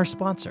word from our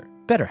sponsor,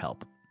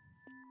 BetterHelp.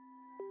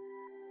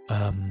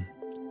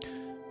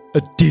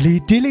 A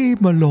dilly,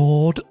 my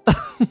lord.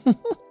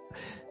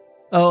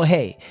 Oh,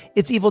 hey,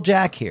 it's Evil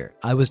Jack here.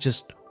 I was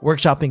just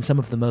workshopping some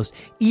of the most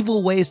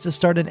evil ways to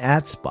start an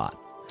ad spot.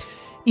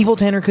 Evil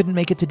Tanner couldn't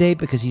make it today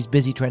because he's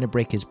busy trying to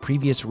break his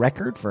previous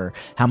record for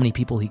how many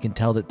people he can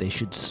tell that they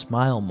should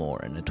smile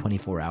more in a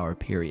 24-hour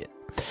period.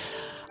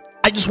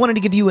 I just wanted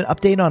to give you an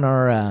update on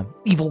our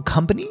evil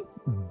company,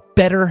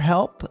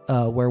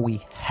 BetterHelp, where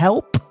we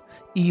help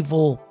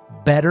evil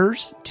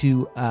bettors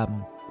to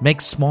make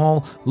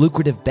small,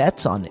 lucrative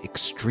bets on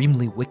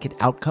extremely wicked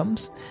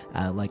outcomes.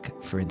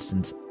 Like, for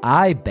instance,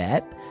 I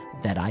bet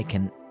that I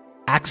can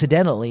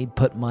accidentally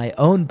put my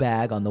own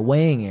bag on the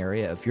weighing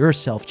area of your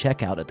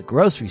self-checkout at the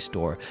grocery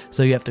store,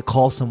 so you have to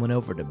call someone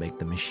over to make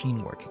the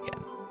machine work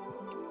again.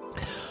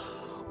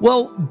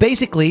 Well,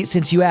 basically,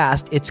 since you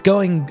asked, it's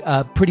going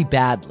pretty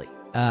badly.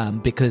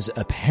 Because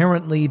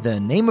apparently the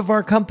name of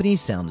our company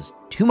sounds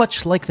too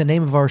much like the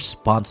name of our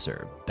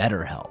sponsor,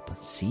 BetterHelp.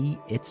 See,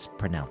 it's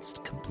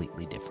pronounced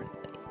completely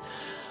differently.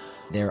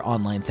 They're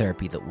online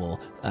therapy that will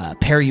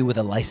pair you with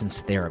a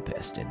licensed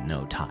therapist in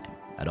no time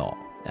at all.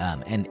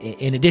 And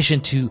in addition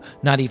to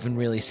not even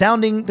really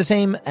sounding the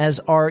same as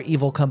our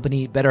evil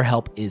company,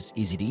 BetterHelp is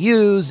easy to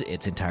use,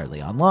 it's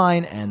entirely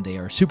online, and they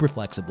are super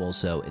flexible,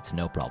 so it's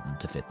no problem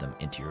to fit them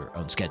into your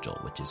own schedule,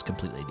 which is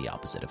completely the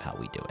opposite of how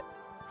we do it.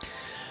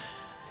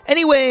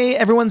 Anyway,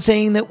 everyone's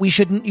saying that we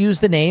shouldn't use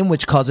the name,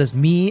 which causes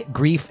me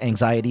grief,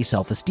 anxiety,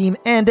 self-esteem,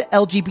 and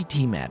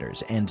LGBT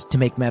matters. And to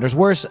make matters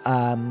worse,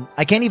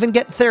 I can't even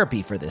get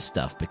therapy for this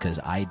stuff because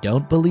I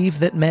don't believe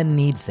that men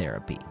need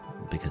therapy.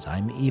 because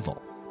I'm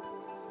evil.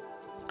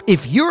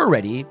 If you're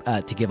ready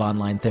to give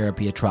online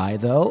therapy a try,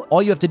 though,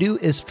 all you have to do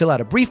is fill out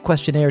a brief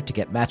questionnaire to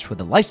get matched with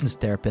a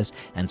licensed therapist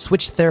and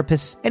switch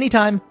therapists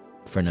anytime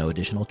for no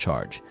additional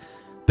charge.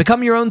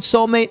 Become your own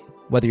soulmate,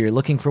 whether you're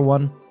looking for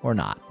one or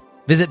not.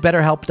 Visit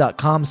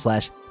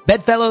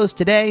BetterHelp.com/Bedfellows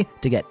today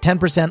to get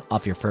 10%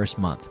 off your first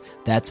month.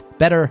 That's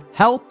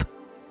BetterHelp,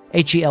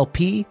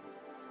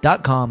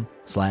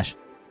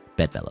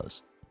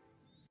 HELP.com/Bedfellows.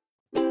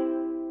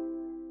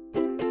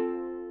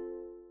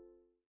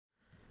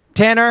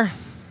 Tanner,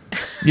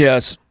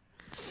 Yes.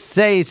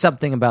 say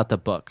something about the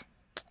book.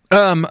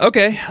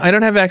 Okay. I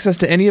don't have access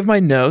to any of my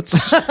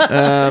notes.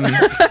 And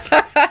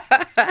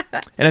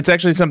it's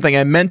actually something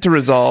I meant to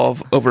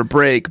resolve over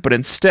break, but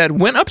instead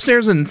went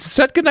upstairs and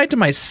said goodnight to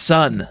my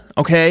son.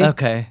 Okay?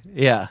 Okay,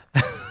 yeah.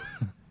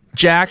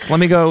 Jack, let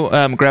me go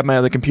grab my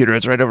other computer.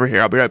 It's right over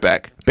here. I'll be right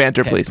back.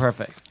 Banter, Okay, please.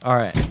 perfect. All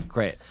right,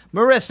 great.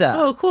 Marissa,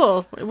 Oh,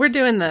 cool. We're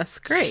doing this.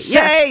 Great.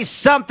 say Yes.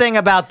 something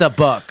about the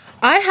book.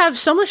 I have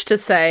so much to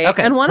say.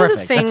 Okay, and one of the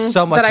perfect. That's things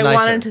so much that I nicer.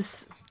 wanted to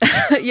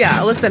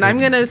yeah, listen, I'm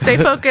going to stay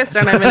focused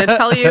and I'm going to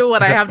tell you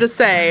what I have to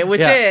say, which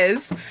Yeah.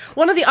 is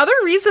one of the other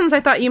reasons I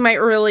thought you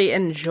might really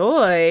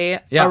enjoy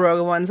Yeah. A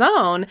Rogue of One's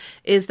Own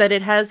is that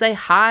it has a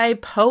high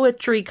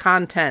poetry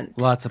content.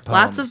 Lots of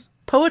Lots poems. of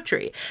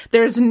poetry.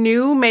 There's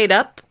new made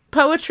up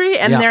poetry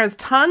and Yeah. there's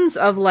tons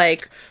of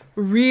like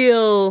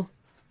real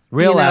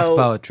Real-ass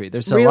poetry.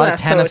 There's a lot of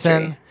real-ass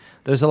Tennyson. poetry.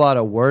 There's a lot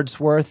of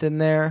Wordsworth in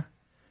there.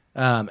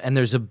 And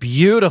there's a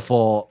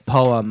beautiful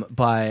poem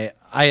by,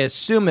 I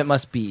assume it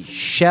must be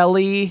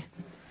Shelley,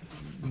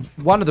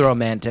 one of the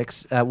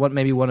romantics,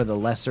 maybe one of the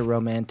lesser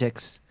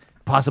romantics,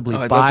 possibly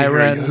I'd love to hear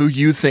Byron. who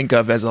you think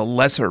of as a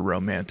lesser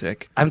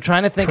romantic. I'm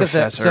trying to think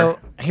Professor. of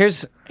that.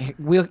 So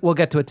we'll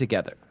get to it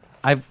together.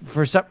 I've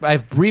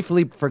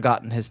briefly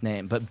forgotten his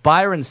name, but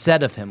Byron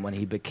said of him when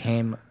he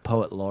became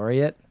poet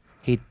laureate,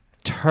 he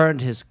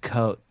turned his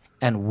coat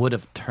and would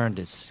have turned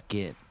his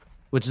skin,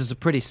 which is a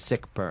pretty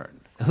sick burn.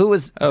 Who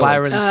was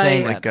Byron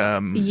saying like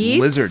that?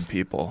 Yeats? lizard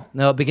people.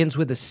 No, it begins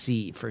with a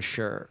C for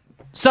sure.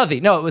 Southey.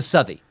 No, it was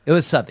Southey. It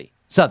was Southey.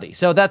 Southey.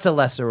 So that's a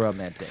lesser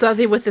romantic.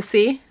 Southey with the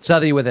C.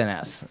 Southey with an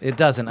S. It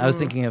doesn't. I was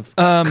thinking of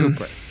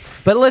Cooper.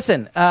 But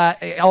listen,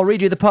 I'll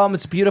read you the poem.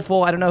 It's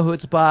beautiful. I don't know who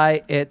it's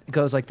by. It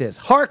goes like this.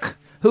 Hark!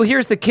 Who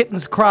hears the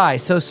kitten's cry,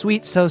 so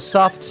sweet, so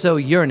soft, so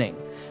yearning?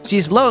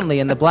 She's lonely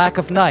in the black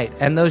of night,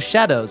 and those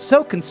shadows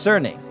so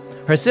concerning.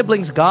 Her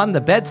siblings gone,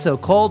 the bed so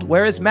cold.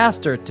 Where is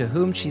master to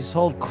whom she's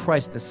sold?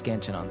 Christ, the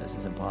scansion on this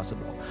is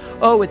impossible.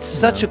 Oh, it's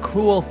such a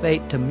cruel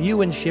fate to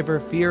mew and shiver,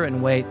 fear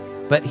and wait.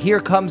 But here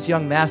comes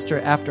young master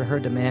after her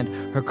demand.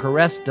 Her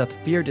caress doth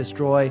fear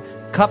destroy.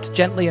 Cupped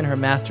gently in her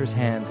master's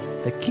hand,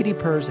 the kitty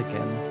purrs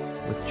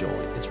again with joy.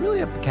 It's really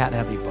a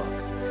cat-heavy book.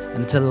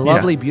 And it's a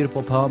lovely,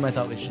 beautiful poem. I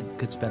thought we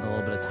could spend a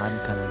little bit of time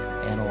kind of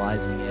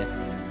analyzing it.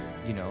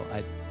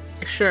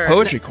 Sure.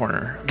 Poetry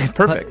corner.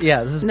 Perfect.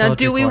 Yeah, this is Now,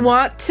 poetry do we corner.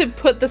 want to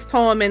put this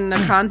poem in the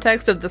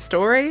context of the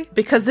story?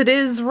 Because it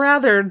is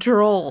rather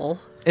droll.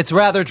 It's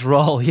rather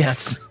droll,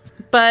 yes.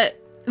 But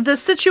the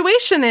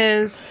situation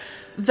is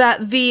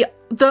that the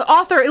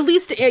author, at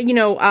least,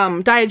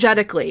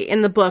 diegetically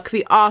in the book,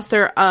 the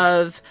author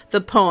of the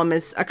poem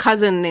is a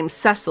cousin named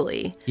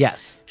Cecily.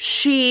 Yes.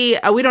 She,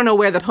 we don't know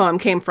where the poem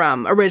came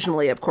from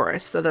originally, of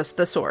course. So the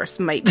source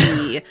might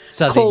be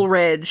Southey.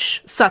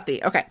 Coleridge,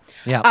 Southey. Okay.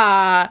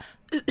 Yeah.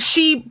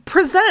 She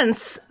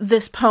presents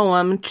this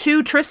poem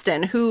to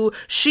Tristan, who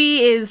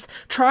she is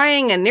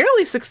trying and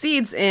nearly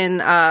succeeds in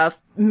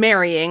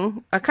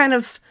marrying, kind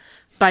of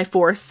by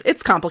force.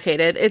 It's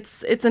complicated.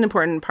 It's an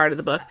important part of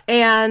the book.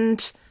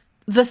 And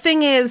the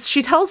thing is,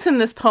 she tells him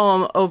this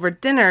poem over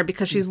dinner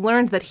because she's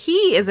learned that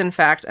he is, in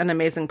fact, an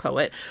amazing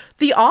poet.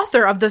 The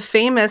author of the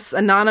famous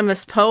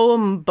anonymous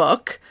poem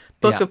book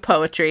of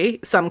poetry,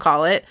 some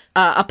call it,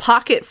 a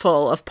pocket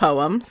full of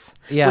poems,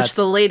 which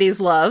the ladies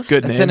love.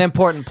 Good It's name. an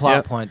important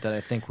plot point that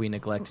I think we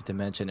neglected to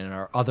mention in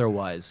our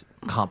otherwise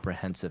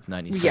comprehensive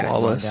 96 Yes.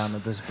 Flawless. down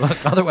of this book.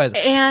 Otherwise,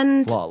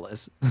 And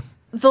flawless.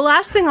 the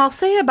last thing I'll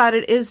say about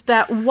it is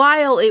that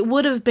while it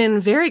would have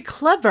been very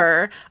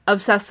clever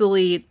of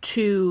Cecily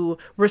to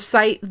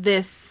recite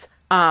this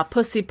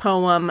pussy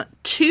poem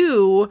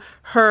to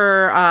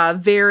her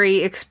very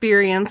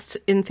experienced,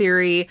 in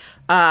theory,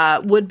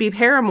 would-be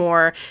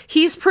paramour,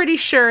 he's pretty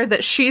sure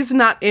that she's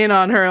not in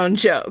on her own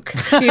joke.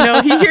 He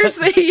hears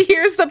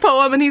the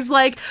poem and he's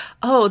like,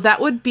 oh,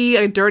 that would be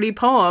a dirty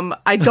poem.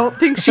 I don't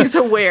think she's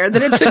aware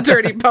that it's a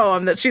dirty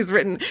poem that she's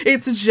written.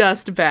 It's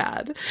just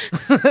bad.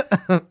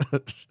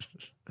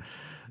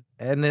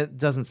 And it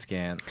doesn't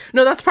scan.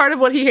 No, that's part of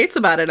what he hates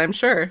about it, I'm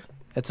sure.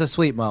 It's a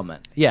sweet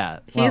moment. Yeah.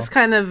 He's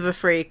kind of a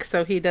freak,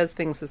 so he does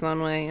things his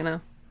own way,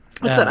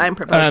 That's what I'm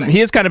proposing.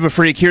 He is kind of a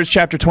freak. Here's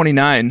chapter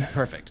 29.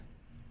 perfect.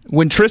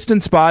 When Tristan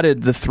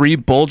spotted the 3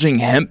 bulging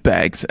hemp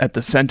bags at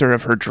the center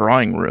of her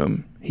drawing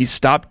room, he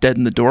stopped dead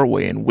in the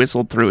doorway and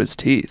whistled through his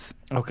teeth.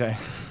 Okay.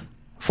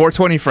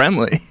 420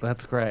 friendly.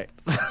 That's great.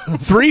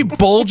 3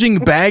 bulging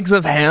bags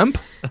of hemp?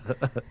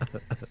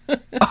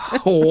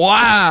 Oh,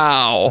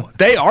 wow.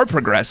 They are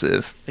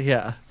progressive.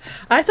 Yeah.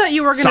 I thought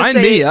you were going to say...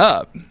 Sign me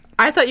up.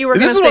 I thought you were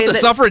going to This say is what the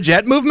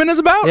suffragette movement is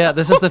about? Yeah,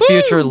 this is the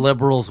future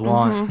liberals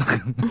want.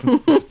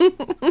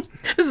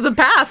 This is the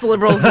past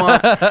liberals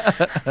want.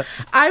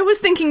 I was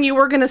thinking you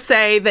were going to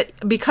say that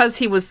because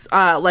he was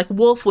like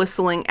wolf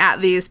whistling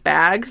at these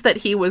bags, that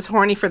he was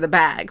horny for the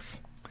bags.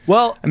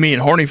 Well, I mean,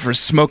 horny for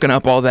smoking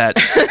up all that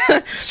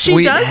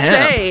sweet She does hemp.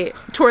 say,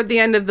 toward the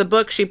end of the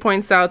book, she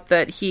points out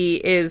that he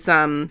is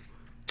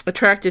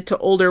attracted to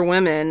older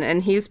women,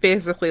 and he's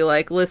basically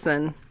like,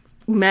 listen,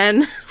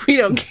 men, we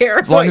don't care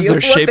As long as they're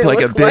shaped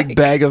like a big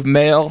bag of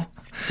mail.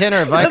 Tanner,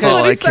 if I That's could, what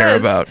all he I care says.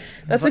 about.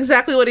 That's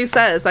exactly what he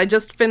says. I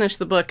just finished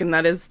the book, and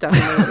that is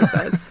definitely what he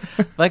says.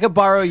 if I could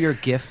borrow your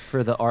gift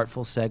for the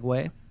artful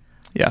segue.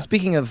 Yeah.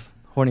 Speaking of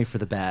horny for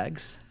the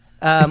bags.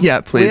 Yeah,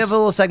 please. We have a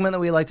little segment that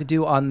we like to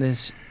do on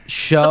this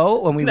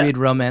show when we read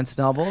romance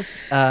novels.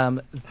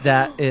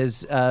 That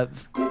is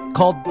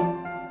called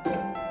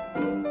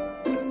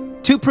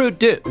Two Prude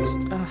Dudes.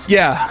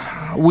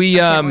 Yeah. We,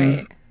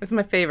 Wait, it's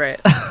my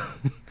favorite.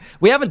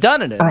 We haven't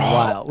done it in a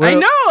while. I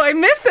know. I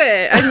miss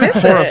it. I miss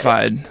it.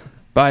 horrified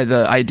by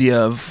the idea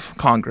of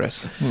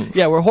Congress.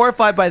 Yeah, we're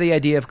horrified by the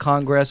idea of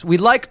Congress. We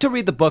like to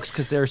read the books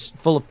because they're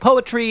full of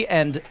poetry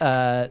and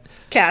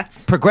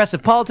Cats.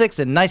 progressive politics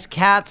and nice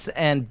cats,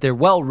 and they're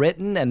well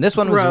written. And this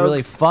one was a really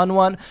Rogues. fun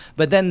one.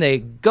 But then they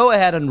go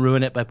ahead and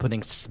ruin it by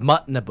putting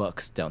smut in the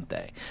books, don't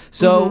they?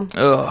 So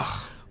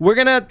Ugh. we're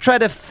going to try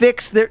to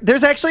fix...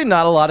 There's actually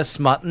not a lot of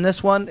smut in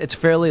this one. It's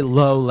fairly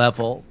low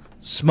level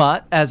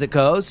smut as it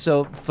goes.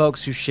 So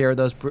folks who share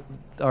those...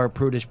 our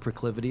prudish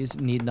proclivities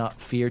need not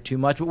fear too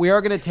much, but we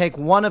are going to take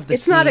one of the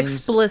It's not scenes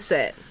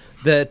explicit.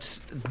 that's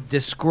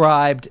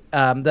described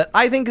that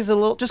I think is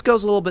just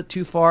goes a little bit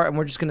too far, and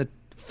we're just going to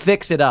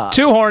fix it up.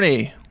 Too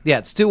horny. Yeah,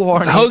 it's too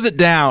horny. Hose it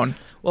down.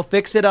 We'll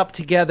fix it up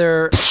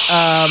together.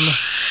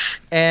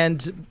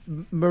 And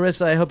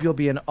Marissa, I hope you'll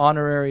be an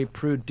honorary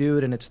prude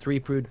dude, and it's 3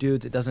 prude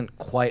dudes. It doesn't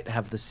quite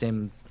have the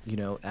same,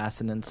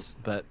 assonance,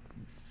 but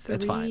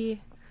it's fine.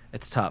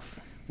 It's tough.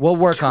 We'll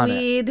work on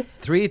it.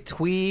 3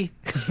 twee.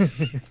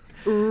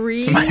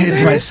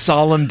 It's my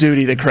solemn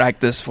duty to crack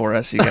this for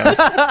us, you guys.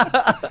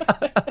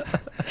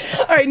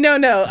 All right,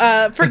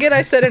 no. Forget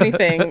I said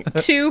anything.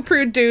 2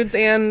 prude dudes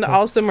and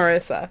also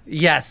Marissa.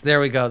 Yes, there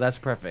we go. That's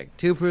perfect.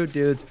 2 prude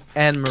dudes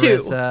and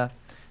Marissa.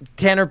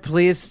 Tanner,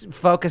 please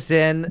focus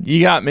in.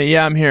 You got me.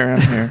 Yeah, I'm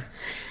here.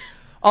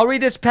 I'll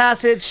read this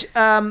passage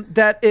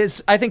that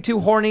is, I think, too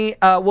horny.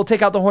 We'll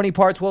take out the horny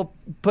parts. We'll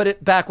put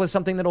it back with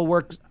something that'll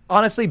work,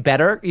 honestly,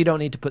 better. You don't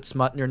need to put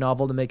smut in your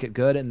novel to make it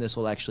good, and this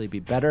will actually be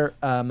better.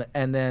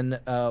 And then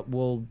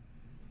we'll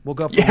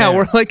go from there.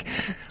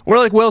 we're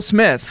like Will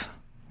Smith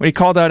when he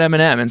called out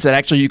Eminem and said,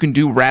 actually, you can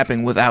do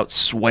rapping without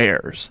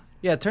swears.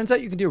 Yeah, it turns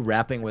out you can do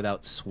rapping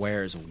without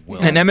swears.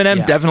 Will. And Eminem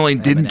Yeah, definitely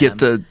didn't get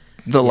Eminem.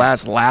 the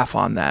last laugh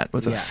on that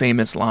with a Yeah.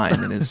 famous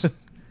line in his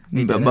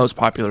the most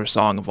popular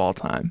song of all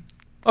time.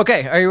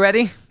 Okay, are you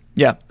ready?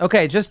 Yeah.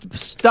 Okay, just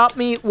stop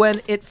me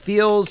when it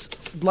feels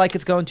like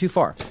it's going too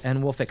far,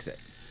 and we'll fix it.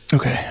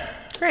 Okay.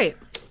 Great.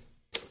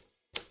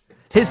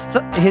 His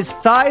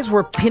thighs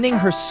were pinning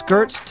her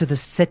skirts to the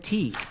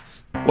settee.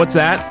 What's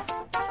that?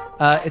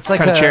 It's like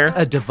Kind of chair?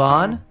 a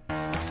divan.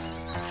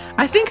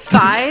 I think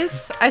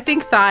thighs.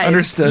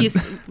 Understood.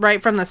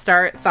 Right from the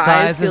start,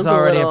 Thighs feels is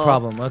already a little...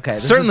 problem. Okay,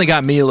 this Certainly is-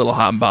 got me a little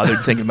hot and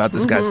bothered thinking about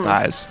this guy's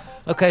thighs.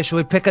 Okay, should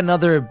we pick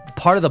another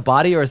part of the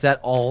body, or is that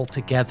all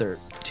together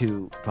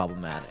too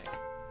problematic?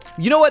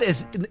 You know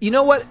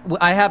what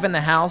I have in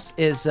the house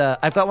is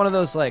I've got one of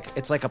those, like,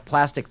 it's like a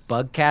plastic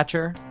bug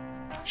catcher.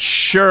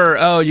 Sure.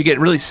 Oh, you get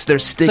really... They're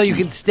sticky. So you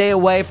can stay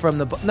away from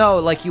the... No,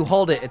 like, you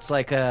hold it. It's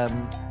like...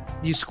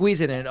 you squeeze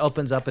it and it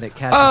opens up and it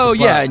catches Oh, the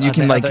bug yeah, and you on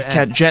can, the like, other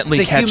end. gently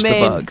It's a catch the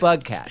humane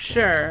bug. catcher.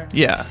 Sure.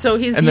 Yeah. So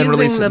he's And then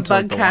release using it the into,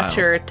 like, bug the wild.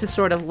 catcher to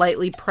sort of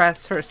lightly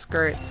press her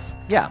skirts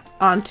Yeah.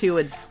 onto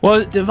a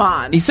Well,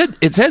 divan. he said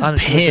it says On a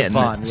pin,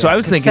 divan, so yeah. I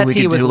was 'Cause thinking we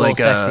settee could was do a little like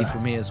sexy for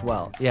me as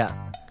well. Yeah.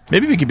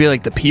 maybe we could be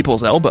like the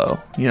people's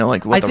elbow,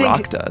 like what I The think-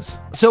 Rock does.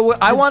 So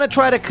I want to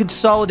try to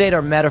consolidate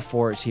our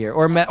metaphors here,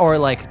 or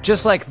like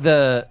just like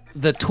the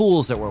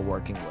tools that we're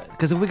working with.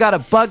 Because if we got a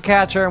bug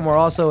catcher and we're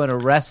also in a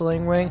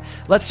wrestling ring,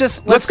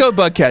 let's go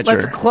bug catcher.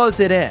 Let's close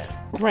it in.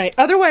 Right.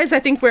 Otherwise, I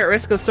think we're at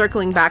risk of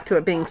circling back to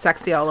it being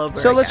sexy all over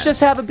So again. let's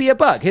just have it be a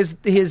bug.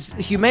 His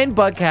humane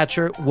bug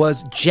catcher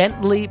was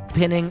gently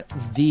pinning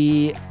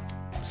the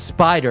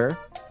spider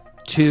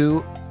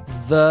to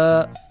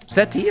the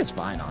settee is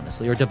fine,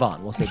 honestly, or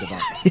divan. We'll say divan.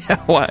 Yeah,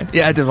 why?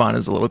 Yeah, Devon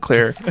is a little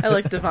clearer. I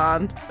like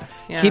divan.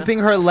 Yeah. Keeping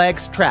her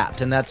legs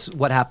trapped, and that's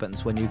what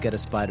happens when you get a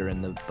spider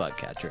in the bug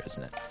catcher,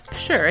 isn't it?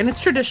 Sure, and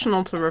it's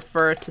traditional to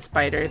refer to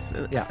spiders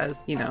Yeah. as,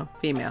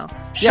 female.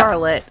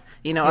 Charlotte,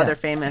 other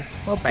famous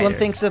Well, spiders. one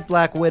thinks of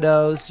black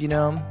widows,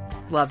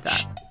 Love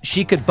that.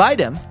 She could bite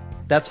him.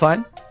 That's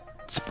fine.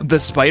 The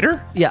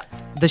spider? Yeah.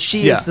 The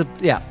she Yeah. is the...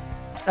 Yeah.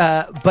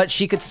 But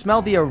she could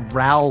smell the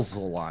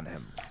arousal on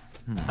him.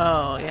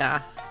 Oh,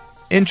 yeah.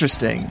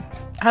 Interesting.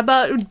 How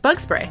about bug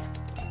spray?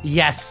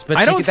 Yes, but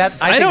I think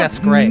don't that's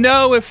great.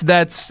 know if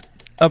that's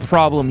a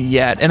problem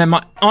yet, and I'm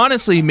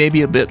honestly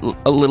maybe a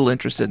little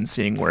interested in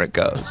seeing where it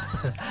goes.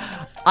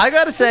 I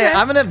gotta say, Okay.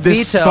 I'm gonna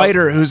This veto.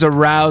 spider who's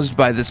aroused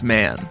by this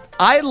man.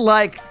 I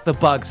like the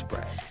bug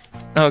spray.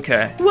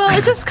 Okay. Well,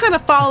 it just kind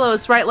of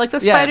follows, right? Like the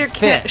Yeah, spider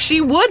can't. fish. She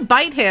would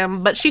bite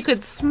him, but she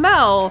could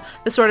smell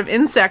the sort of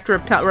insect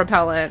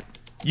repellent.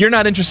 You're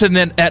not interested in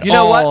it at You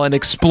know all what? in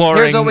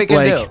exploring. Here's what we can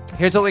like, do.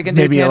 Here's what we can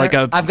do. Maybe Tanner. like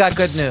a I've got good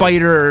news.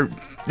 spider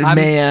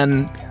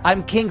man.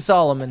 I'm King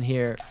Solomon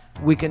here.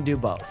 We can do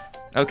both.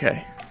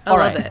 Okay. I All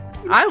love right. it.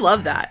 I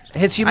love that.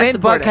 His I humane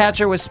support bug it.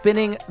 catcher was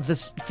spinning the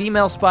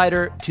female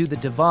spider to the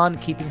divan,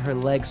 keeping her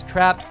legs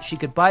trapped. She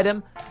could bite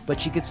him, but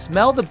she could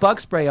smell the bug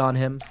spray on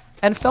him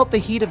and felt the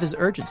heat of his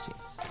urgency.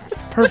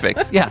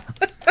 Perfect. Yeah.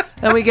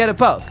 And we get it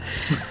both.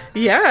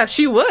 Yeah,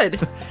 she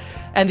would.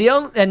 And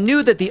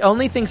knew that the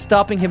only thing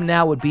stopping him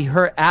now would be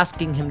her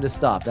asking him to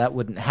stop. That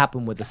wouldn't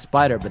happen with a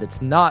spider, but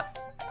it's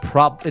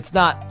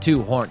not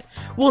too horny.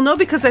 Well, no,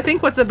 because I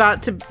think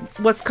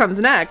what comes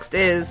next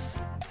is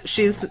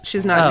she's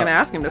not going to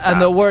ask him to stop.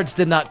 And the words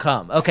did not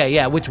come. Okay,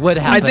 yeah, which would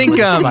happen. I think, with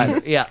a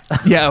spider. Yeah.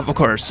 Yeah, of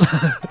course.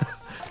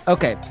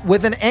 Okay,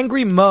 with an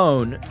angry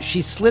moan,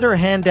 she slid her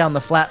hand down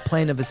the flat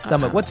plane of his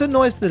stomach. What's a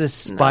noise that a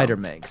spider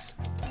makes?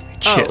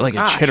 Like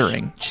gosh. a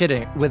chittering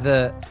Chitting with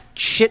a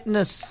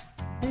chitinous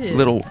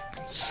little.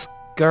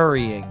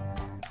 scurrying.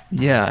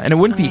 Yeah, and it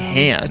wouldn't be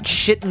hand.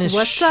 Chitinous.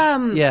 What's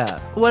Yeah.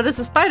 What does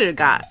a spider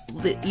got?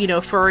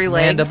 Furry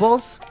legs.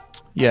 Mandibles.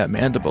 Yeah, We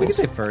can mandibles.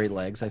 say furry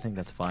legs. I think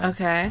that's fine.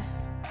 Okay,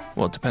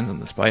 Well, it depends on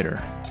the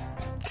spider.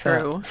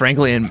 true.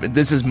 Frankly, and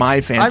this is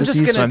my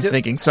fantasy, so gonna I'm do-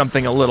 thinking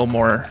something a little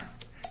more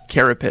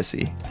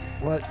carapissy.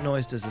 What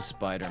noise does a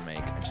spider make?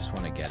 I just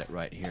want to get it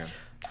right here.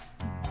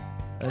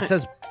 It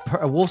says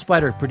a wolf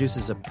spider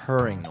produces a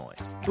purring noise.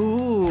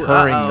 Ooh,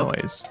 Purring uh-oh.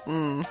 noise.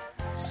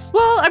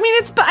 Well, I mean,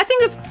 I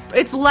think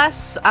it's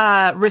less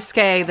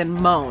risque than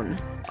moan.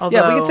 Although,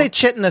 Yeah, we can say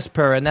chitinous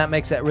purr, and that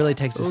really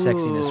takes the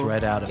sexiness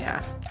right out of it.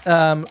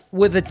 Yeah.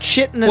 With a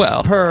chitinous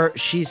purr,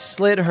 she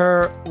slid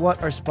her.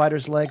 What are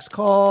spiders' legs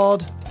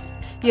called?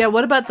 Yeah.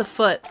 What about the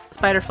foot?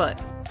 Spider foot.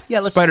 Yeah,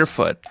 let's Spider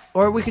foot.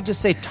 or we could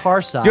just say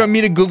tarsi. Do you want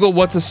me to Google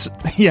what's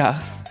Yeah.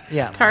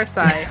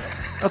 Tarsi.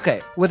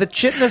 Okay. With a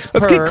chitinous purr.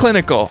 Let's get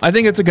clinical. I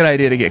think it's a good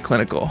idea to get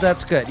clinical.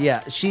 That's good.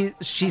 Yeah. She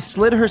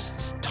slid her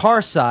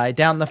tarsi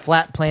down the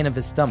flat plane of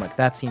his stomach.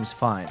 That seems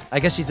fine. I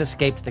guess she's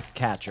escaped the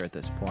catcher at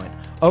this point.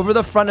 Over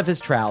the front of his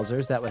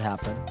trousers. That would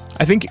happen.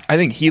 I think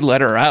he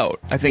let her out.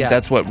 I think Yeah.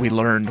 that's what we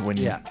learned when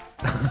Yeah.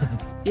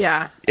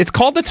 Yeah. It's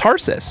called the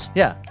tarsus.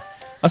 Yeah.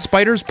 A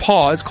spider's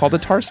paw is called a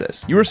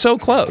tarsus. You were so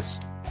close.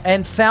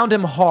 And found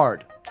him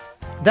hard.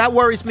 That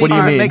worries me What do you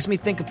because it mean? makes me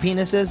think of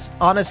penises.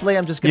 Honestly,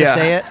 I'm just gonna Yeah.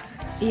 say it.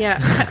 Yeah.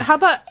 How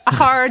about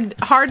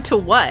hard to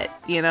what?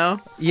 Yeah,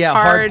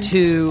 hard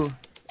to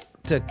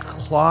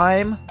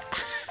climb.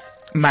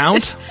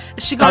 Mount?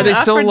 Is she going they up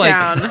still, or like-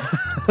 down?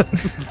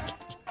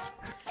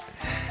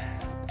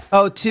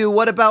 Oh,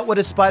 what about what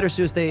do spiders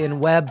do? Is they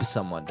enweb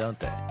someone, don't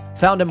they?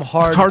 Found him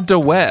hard Hard to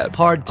web.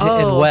 to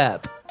Oh.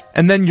 enweb.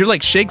 And then you're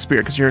like Shakespeare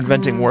because you're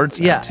inventing words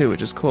now, yeah. too,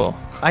 which is cool.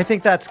 I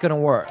think that's gonna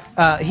work.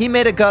 He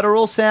made a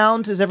guttural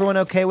sound. Is everyone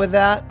okay with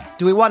that?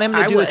 Do we want him to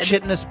I do would. a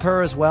chitinous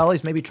purr as well?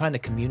 He's maybe trying to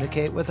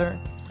communicate with her.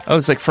 Oh,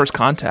 it's like first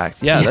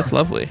contact. Yeah, that's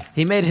lovely.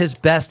 He made his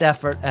best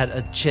effort at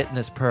a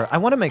chitinous purr. I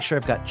want to make sure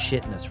I've got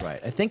chitinous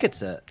right. I think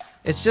it's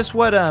just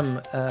what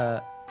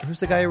who's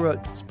the guy who wrote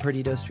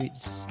Perdido Street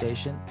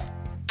Station?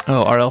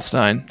 Oh, R.L.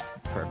 Stein.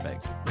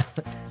 Perfect.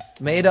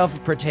 Made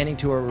of pertaining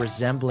to or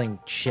resembling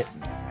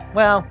chitin.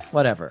 Well,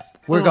 whatever.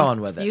 We're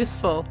going with it.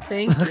 Useful.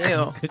 Thank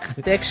you.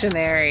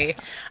 Dictionary.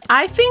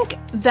 I think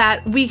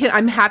that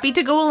I'm happy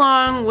to go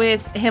along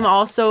with him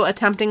also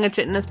attempting a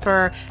chitinous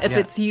purr if Yeah.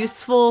 it's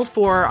useful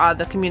for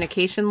the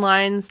communication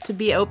lines to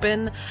be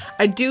open.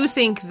 I do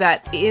think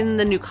that in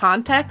the new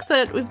context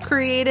that we've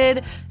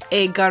created,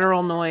 a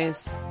guttural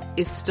noise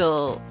is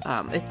still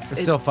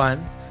It's still fine.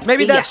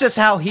 Maybe that's Yes. just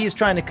how he's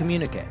trying to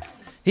communicate.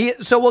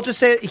 So we'll just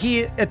say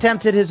he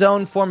attempted his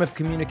own form of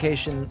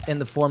communication in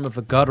the form of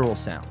a guttural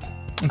sound.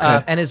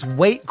 Okay. And his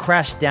weight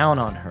crashed down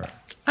on her,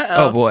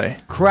 Oh, boy.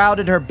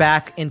 crowded her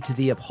back into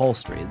the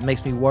upholstery. It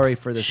makes me worry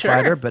for the Sure.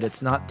 spider, but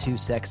it's not too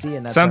sexy.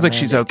 And that's Sounds our like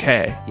she's mandate.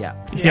 okay. Yeah.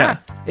 Yeah.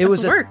 It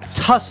was a works.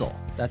 tussle.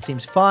 That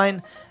seems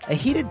fine. A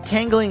heated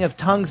tangling of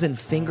tongues and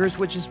fingers,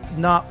 which is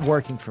not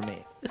working for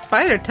me.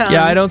 spider tongue.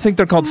 Yeah, I don't think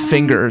they're called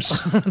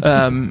fingers.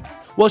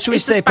 Well, should we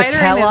Is the say spider in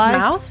his patelli?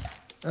 mouth?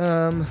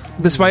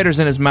 The spider's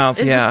in his mouth.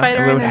 Is yeah, the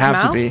spider it in would his have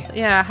mouth? to be.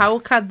 Yeah, how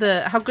could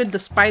the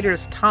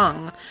spider's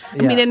tongue? I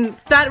Yeah. mean, and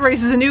that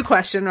raises a new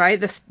question, right?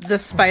 The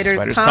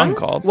spider's tongue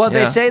called. Well,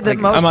 they Yeah. say that Like,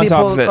 most I'm on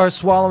top of people it. are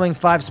swallowing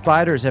 5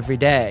 spiders every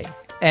day,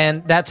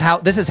 and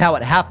this is how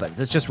it happens.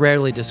 It's just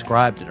rarely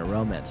described in a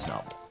romance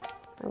novel.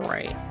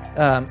 Right.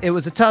 It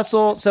was a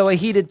tussle, so a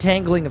heated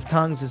tangling of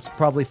tongues is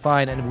probably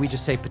fine, and if we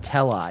just say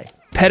patelli,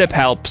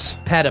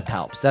 Pedipalps.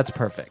 pedipalps, that's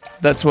perfect.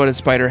 That's what a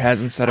spider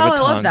has instead of Oh, a I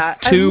tongue. love that.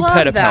 I 2 love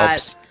pedipalps.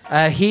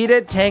 that. A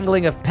heated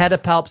tangling of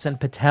pedipalps and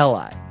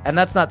patelli, and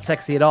that's not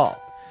sexy at all.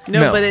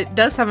 No, but it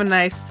does have a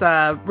nice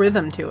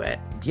rhythm to it.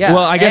 Yeah.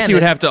 Well, I guess and you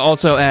would have to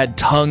also add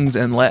tongues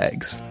and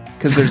legs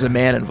because there's a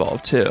man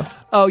involved too.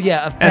 Oh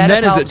yeah. And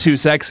then is it too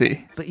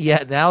sexy? But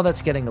yeah, now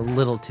that's getting a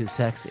little too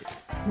sexy.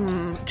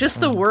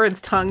 Just the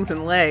words tongues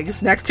and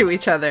legs next to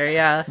each other,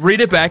 yeah.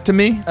 Read it back to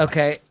me.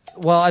 Okay.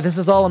 Well, this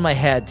is all in my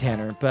head,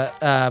 Tanner. But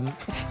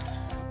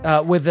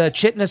with a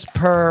chitinous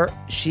purr,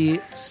 she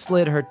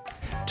slid her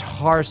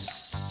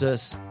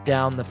tarsus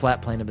down the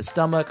flat plane of his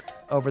stomach,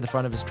 over the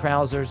front of his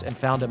trousers, and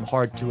found him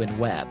hard to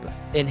enweb.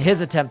 In his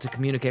attempt to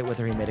communicate with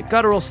her, he made a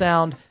guttural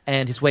sound,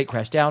 and his weight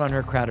crashed down on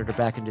her, crowded her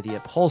back into the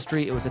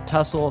upholstery. It was a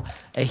tussle,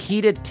 a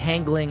heated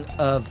tangling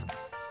of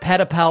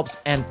pedipalps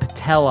and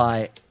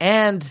patellae,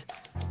 and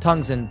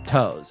tongues and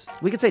toes.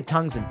 We could say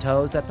tongues and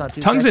toes. That's not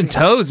too Tongues sexy. and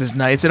toes is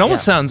nice. It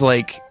almost sounds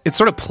like it's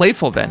sort of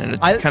playful then, and it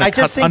kind I of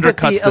just think that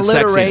undercuts the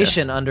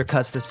alliteration sexiness.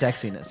 undercuts the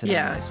sexiness in a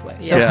nice way.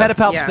 So Yeah.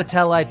 pedipalps, Yeah.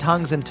 patellae,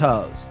 tongues, and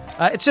toes.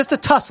 It's just a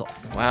tussle.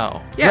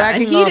 Wow. Yeah, and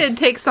Dragging off- heated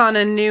takes on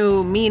a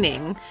new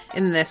meaning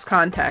in this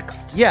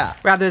context. Yeah.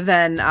 Rather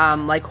than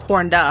like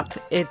horned up,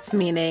 it's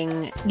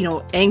meaning,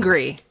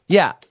 angry.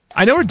 Yeah.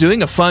 I know we're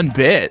doing a fun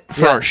bit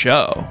for Yeah. our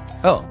show,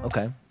 Oh,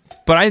 okay.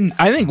 but I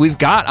think we've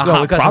got a Well,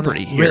 hot we've got property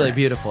something here. really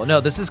beautiful.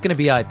 No, this is going to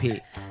be IP.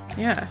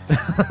 Yeah.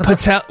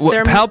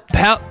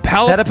 Pedipalps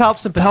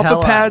Pedipalps and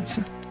patellae. pads,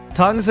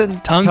 Tongues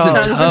and tongues and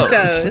toes. Tongues and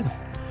toes. toes.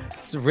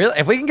 It's really,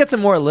 if we can get some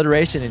more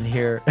alliteration in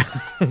here,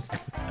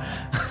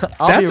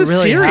 I'll That's be a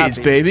really series,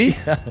 happy. baby.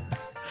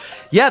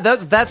 Yeah,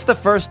 that's the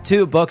first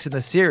two books in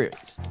the series.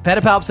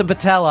 Pedipalps and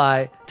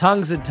patellae,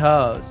 tongues and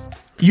toes.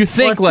 You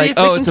think Let's see if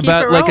we can it's keep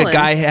about it like a rolling.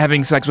 guy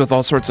having sex with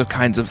all sorts of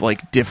kinds of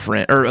like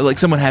different, or like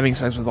someone having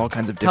sex with all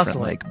kinds of different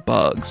Tussling. like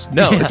bugs.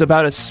 No, Yeah. it's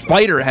about a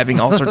spider having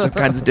all sorts of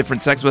kinds of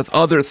different sex with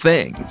other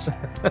things.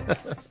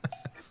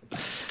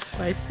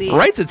 I see.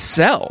 Writes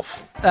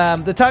itself.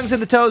 The tongues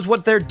and the toes,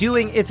 what they're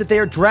doing is that they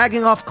are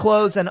dragging off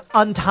clothes and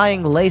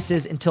untying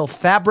laces until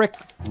fabric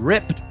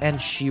ripped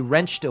and she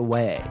wrenched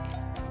away.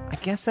 I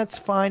guess that's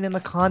fine in the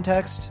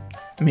context.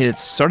 I mean, it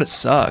sort of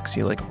sucks.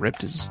 He like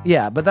ripped his.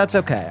 Yeah, but that's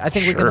okay. I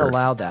think we can Sure.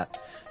 allow that.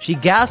 She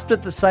gasped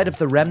at the sight of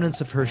the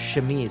remnants of her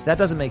chemise. That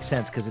doesn't make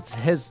sense because it's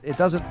his. It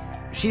doesn't.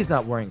 She's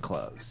not wearing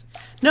clothes.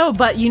 No,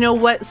 but you know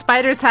what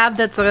spiders have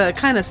that's a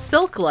kind of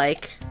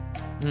silk-like?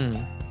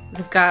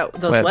 They've got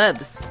those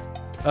webs.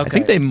 Okay. I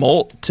think they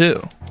molt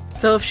too.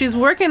 So if she's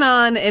working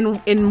on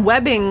in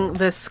webbing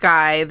this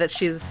guy that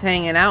she's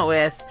hanging out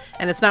with,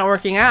 and it's not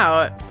working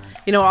out,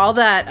 all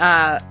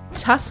that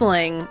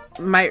tussling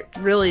might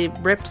really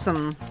rip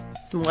some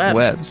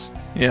webs.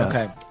 Yeah.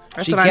 Okay.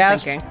 That's she what I'm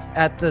gasped thinking.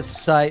 at the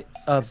sight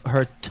of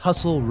her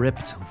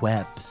tussle-ripped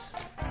webs.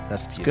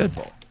 That's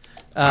beautiful.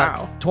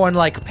 Wow. Torn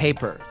like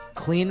paper,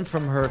 clean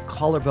from her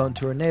collarbone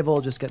to her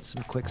navel. Just get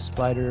some quick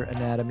spider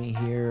anatomy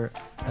here.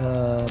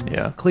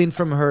 Yeah. Clean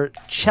from her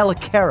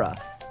chelicera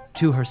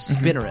to her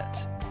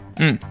spinneret.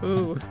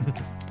 Ooh,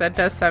 that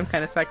does sound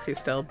kind of sexy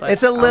still, but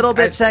It's a little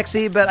bit I-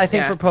 sexy, but I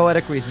think Yeah. for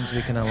poetic reasons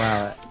we can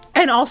allow it.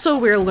 And also,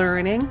 we're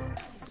learning.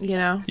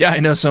 Yeah, I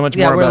know so much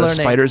Yeah, more we're about a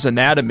learning. spider's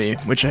anatomy,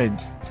 which I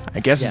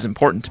guess is Yeah.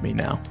 important to me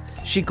now.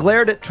 She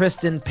glared at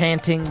Tristan,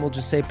 panting, we'll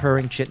just say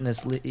purring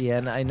chitinously,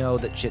 and I know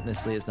that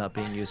chitinously is not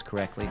being used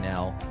correctly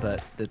now,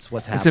 but it's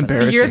what's happening. It's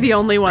embarrassing. You're the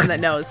only one that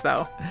knows,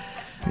 though.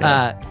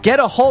 Get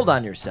a hold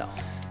on yourself.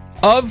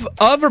 Of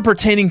or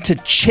pertaining to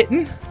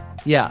chitin?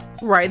 Yeah.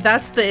 Right,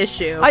 that's the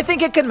issue. I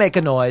think it can make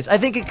a noise. I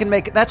think it can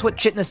make... That's what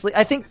chitinously...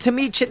 I think, to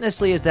me,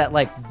 chitinously is that,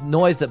 like,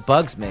 noise that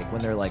bugs make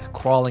when they're, like,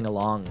 crawling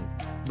along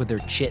with their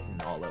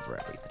chitin all over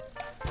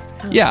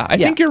everything. Yeah, I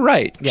think you're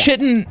right. Yeah.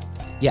 Chitin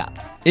Yeah.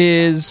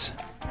 is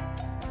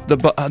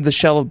the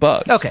shell of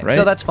bugs. Okay, right?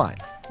 so that's fine.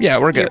 yeah,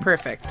 we're You're good.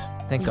 perfect.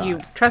 Thank God. You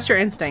trust your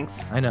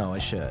instincts. I know, I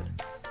should.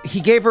 He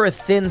gave her a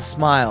thin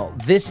smile.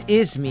 This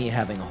is me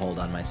having a hold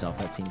on myself.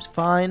 That seems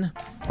fine.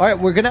 All right,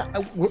 we're gonna...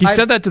 He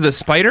said that to the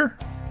spider?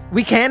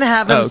 We can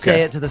have him Oh, okay.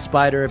 say it to the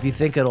spider if you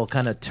think it'll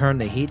kind of turn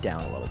the heat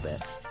down a little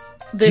bit.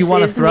 This you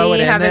wanna is throw me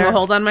it in having there? a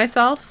hold on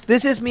myself.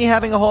 This is me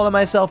having a hold on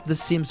myself. This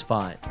seems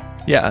fine.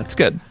 Yeah, it's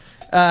good.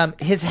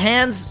 His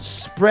hands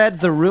spread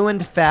the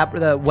ruined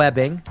the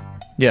webbing,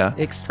 Yeah.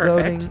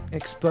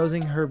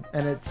 exposing her,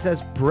 and it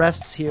says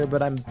breasts here,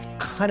 but I'm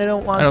kind of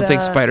don't want I don't think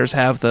that. spiders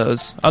have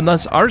those.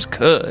 Unless ours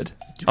could.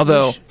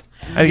 Although,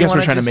 I You guess we're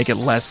wanna trying to just make it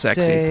less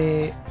sexy.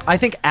 say- I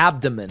think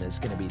abdomen is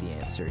going to be the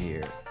answer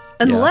here.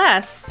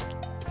 Unless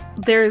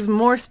there's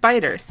more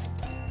spiders.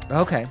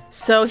 Okay.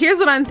 So here's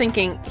what I'm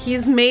thinking.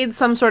 He's made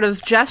some sort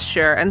of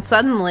gesture, and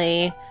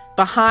suddenly,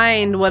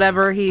 behind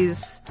whatever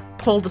he's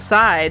pulled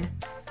aside,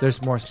 There's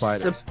more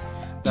spiders. So-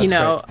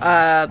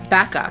 That's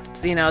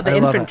backups. The I love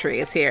infantry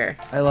is here.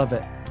 I love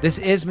it. This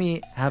is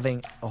me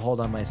having a hold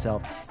on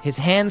myself. His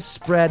hands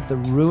spread the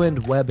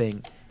ruined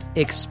webbing,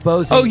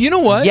 exposing Oh, you know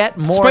what? yet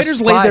more spiders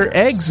lay their spiders.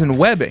 eggs in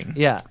webbing.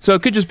 Yeah. So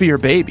it could just be your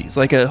babies,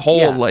 like a whole,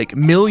 Yeah. like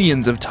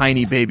millions of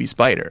tiny baby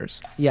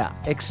spiders. Yeah,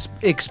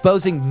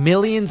 exposing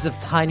millions of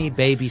tiny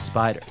baby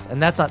spiders.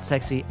 And that's not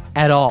sexy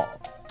at all.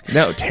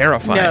 No,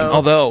 terrifying. No.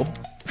 Although,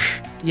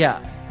 Yeah.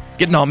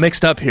 Getting all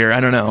mixed up here. I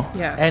don't know.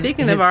 Yeah. And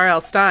Speaking of R.L.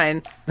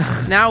 Stein,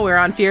 now we're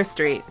on Fear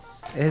Street.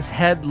 His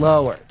head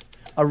lowered.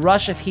 A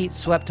rush of heat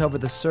swept over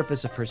the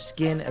surface of her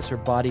skin as her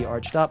body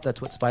arched up.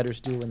 That's what spiders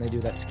do when they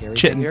do that scary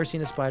thing. Have you ever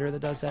seen a spider that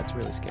does that? It's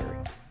really scary.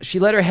 She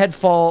let her head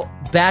fall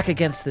back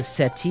against the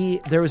settee.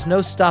 There was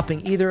no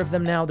stopping either of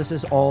them now. This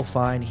is all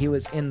fine. He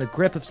was in the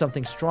grip of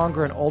something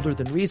stronger and older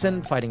than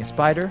reason, fighting a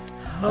spider.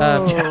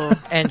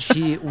 And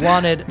she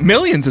wanted...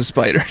 Millions of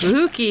spiders.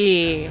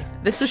 Spooky.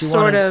 This is She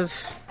sort wanted-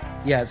 of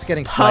Yeah, it's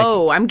getting spiked.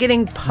 Poe. I'm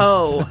getting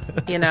Poe,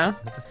 you know?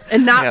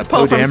 And not Yeah,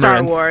 Poe Poe from Star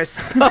Dameron.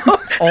 Wars.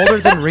 Older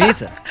than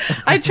reason.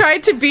 I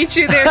tried to beat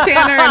you there,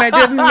 Tanner, and I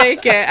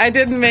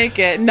didn't make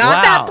it.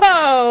 Not Wow. that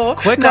Poe.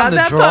 Quick Not on the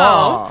that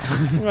draw.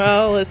 Poe.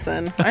 Well,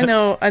 listen. I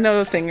know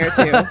a thing or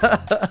two.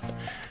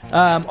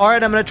 All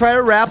right, I'm going to try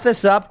to wrap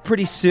this up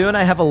pretty soon.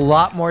 I have a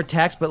lot more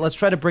text, but let's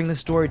try to bring the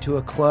story to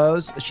a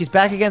close. She's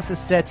back against the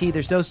settee.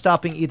 There's no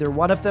stopping either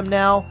one of them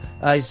now.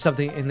 He's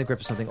something in the grip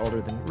of something older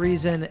than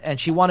reason, and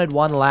she wanted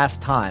one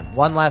last time.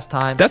 One last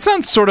time. That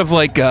sounds sort of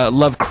like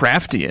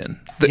Lovecraftian,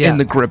 Yeah. in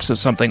the grips of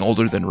something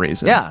older than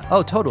reason. Yeah.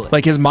 Oh, totally.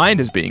 Like his mind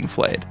is being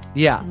flayed.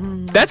 yeah.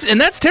 That's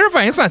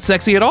terrifying. It's not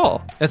sexy at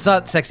all. It's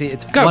not sexy.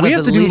 It's God, one we of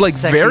have the to do least like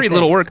sexy very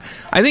little things. work.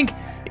 I think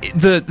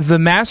the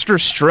master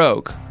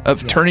stroke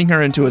of turning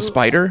her into a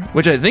spider,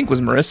 which I think was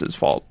Marissa's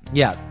fault,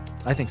 Yeah,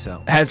 I think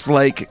so. has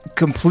like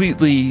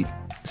completely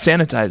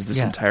sanitized this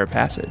Yeah. entire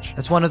passage.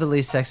 That's one of the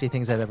least sexy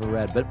things I've ever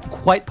read, but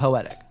quite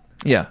poetic.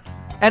 Yeah.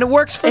 And it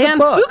works for the And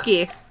book.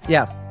 spooky.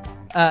 Yeah.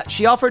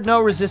 She offered no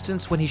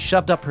resistance when he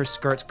shoved up her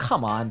skirts.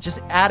 Come on, just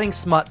adding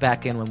smut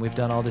back in when we've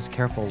done all this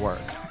careful work.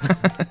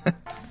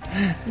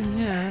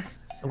 Yeah.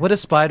 What do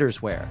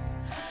spiders wear?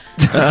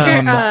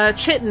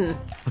 Chitin.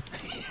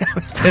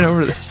 Been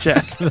over this,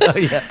 Jack. Oh,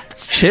 yeah.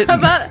 It's chitting. How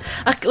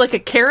about like a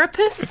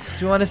carapace?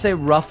 Do you want to say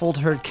ruffled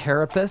her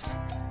carapace?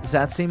 Does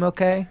that seem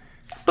okay?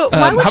 But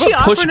why would how she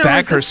about push offer no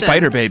back her resistance?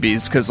 spider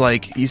babies? Because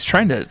like he's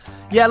trying to.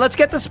 Yeah, let's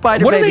get the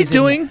spider What are they babies in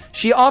doing? here.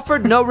 She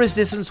offered no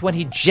resistance when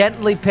he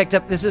gently picked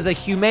up... This is a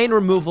humane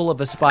removal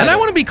of a spider. And I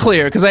want to be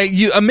clear because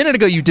a minute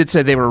ago you did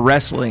say they were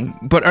wrestling,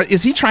 but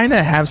is he trying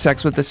to have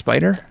sex with this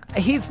spider?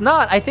 He's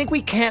not. I think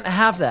we can't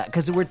have that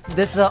because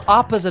that's the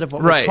opposite of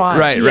what we're Right, trying.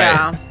 right.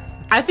 Yeah.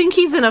 I think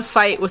he's in a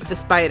fight with the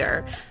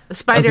spider. The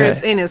spider's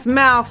Okay. in his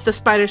mouth. The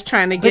spider's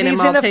trying to But get him he's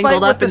all in a fight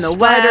tangled with up in the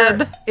spider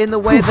web. in the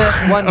way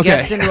that one Okay.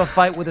 gets into a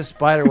fight with a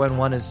spider when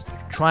one is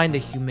trying to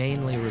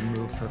humanely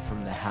remove her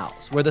from the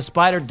house, where the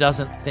spider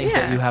doesn't think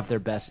that Yeah. you have their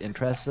best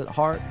interests at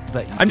heart,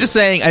 but you I'm do. just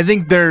saying. I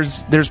think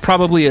there's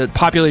probably a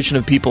population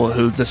of people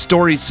who the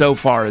story so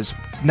far is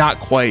not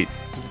quite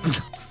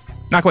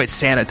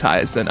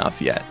sanitized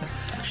enough yet.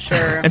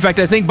 Sure. In fact,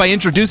 I think by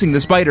introducing the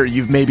spider,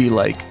 you've maybe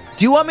like.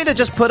 Do you want me to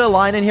just put a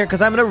line in here?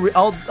 Because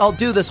I'll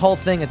do this whole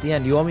thing at the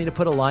end. Do you want me to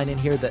put a line in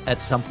here that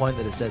at some point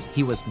that it says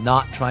he was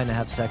not trying to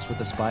have sex with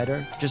the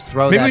spider? Just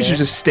throw that Maybe we in. should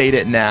just state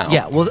it now.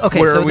 Yeah, well, okay,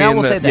 Where so are we now in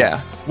we'll the- say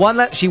that.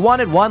 Yeah. She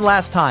wanted one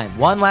last time.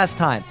 One last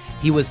time.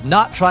 He was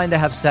not trying to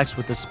have sex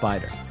with the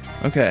spider.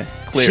 Okay.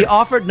 Clear. She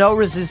offered no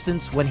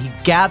resistance when he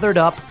gathered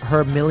up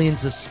her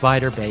millions of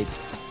spider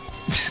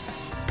babies.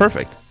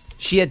 Perfect.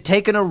 She had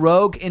taken a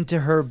rogue into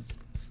her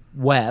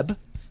web,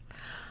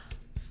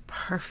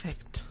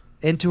 Perfect.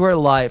 into her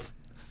life,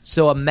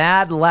 so a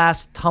mad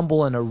last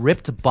tumble in a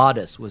ripped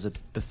bodice was a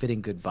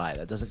befitting goodbye.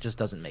 That just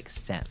doesn't make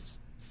sense.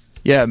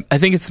 Yeah, I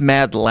think it's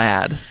Mad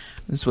Lad.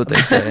 Is what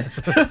they say.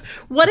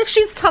 What if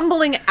she's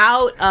tumbling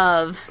out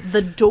of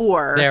the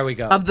door There we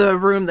go. of the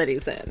room that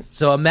he's in?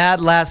 So a mad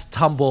last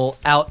tumble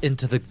out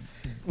into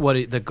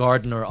the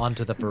garden or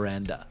onto the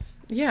veranda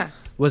Yeah.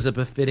 was a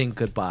befitting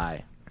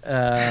goodbye.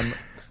 And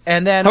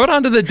then How about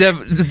onto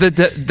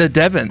the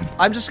Devon?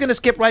 I'm just going to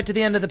skip right to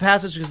the end of the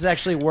passage because it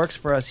actually works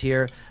for us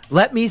here.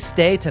 Let me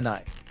stay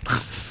tonight,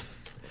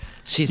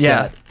 she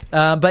Yeah.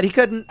 said. But he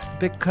couldn't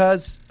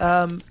because,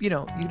 you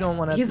don't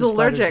want to have He's the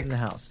spiders allergic. in the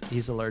house.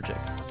 He's allergic.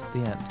 The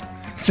end.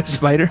 To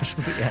spiders.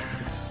 Yeah.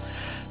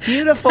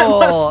 Beautiful.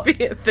 That must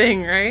be a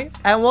thing, right?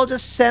 And we'll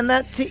just send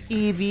that to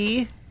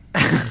Evie.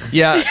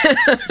 Yeah.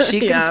 She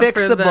can Yeah,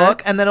 fix for the the-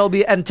 book, and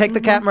then take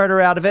the cat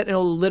murder out of it, and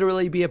it'll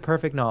literally be a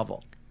perfect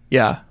novel.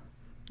 Yeah.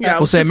 Yeah.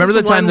 We'll say, this remember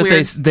is the time one that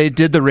weird- they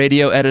did the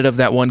radio edit of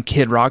that one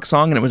Kid Rock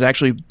song, and it was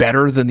actually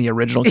better than the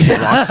original Kid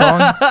Rock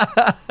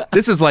song?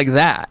 This is like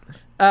that.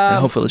 And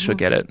hopefully she'll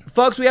get it.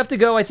 Folks, we have to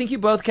go. I think you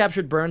both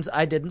captured burns.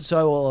 I didn't, so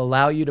I will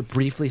allow you to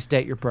briefly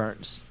state your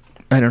burns.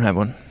 I don't have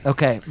one.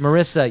 Okay,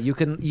 Marissa,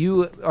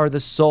 you are the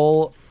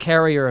sole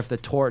carrier of the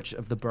torch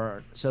of the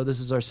burn. So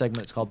this is our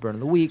segment. It's called Burn of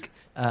the Week.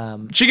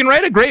 She can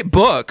write a great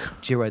book.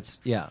 She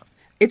writes, yeah.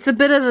 It's a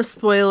bit of a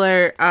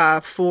spoiler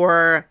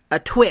for a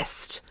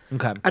twist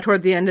Okay.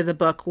 toward the end of the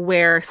book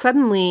where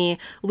suddenly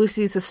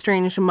Lucy's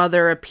estranged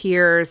mother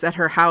appears at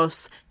her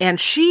house and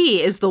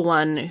she is the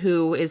one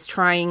who is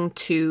trying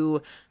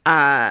to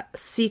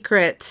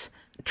secret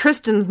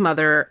Tristan's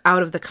mother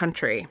out of the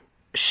country.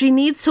 She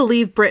needs to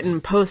leave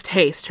Britain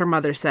post-haste, her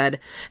mother said.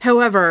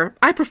 However,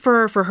 I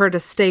prefer for her to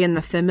stay in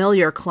the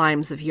familiar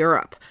climes of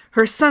Europe.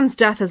 Her son's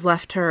death has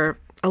left her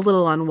a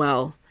little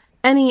unwell.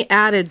 any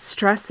added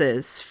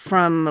stresses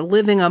from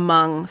living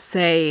among,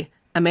 say,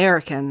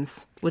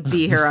 Americans would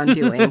be her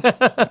undoing.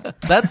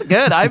 That's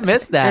good. I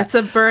missed that. It's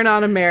a burn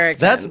on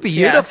Americans. That's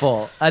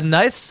beautiful. Yes. A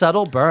nice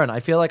subtle burn. I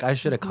feel like I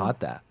should have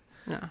caught that.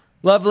 Yeah.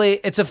 Lovely.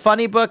 It's a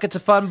funny book. It's a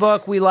fun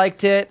book. We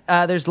liked it.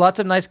 There's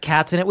lots of nice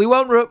cats in it. We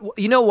won't.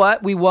 You know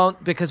what? We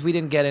won't because we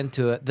didn't get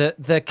into it.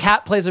 The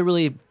cat plays a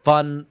really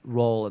fun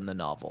role in the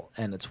novel,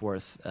 and it's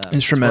worth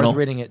instrumental. It's worth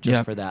reading it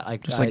just for that. I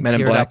like Men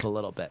in teared Black. up a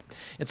little bit.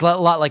 It's a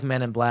lot like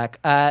Men in Black.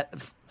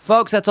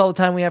 Folks, that's all the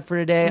time we have for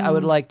today. I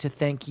would like to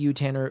thank you,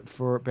 Tanner,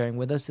 for bearing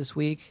with us this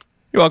week.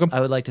 You're welcome.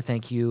 I would like to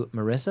thank you,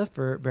 Marissa,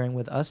 for bearing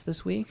with us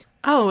this week.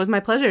 Oh, it was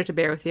my pleasure to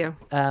bear with you.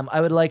 I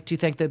would like to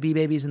thank the Bee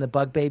Babies and the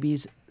Bug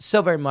Babies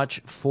so very much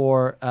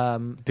for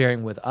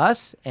bearing with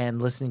us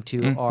and listening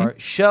to our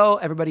show.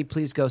 Everybody,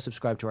 please go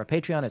subscribe to our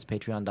Patreon. It's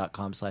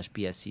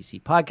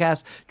patreon.com/BSCC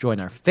podcast. Join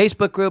our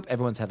Facebook group.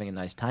 Everyone's having a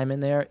nice time in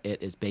there.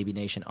 It is Baby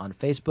Nation on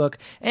Facebook.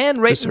 And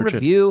rate and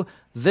review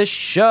the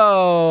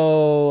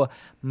show.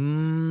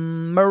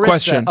 Marissa.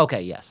 Question.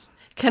 Okay, yes.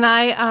 Can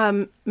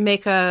I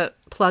make a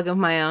plug of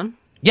my own?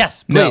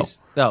 Yes, No. please.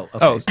 No.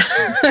 Okay.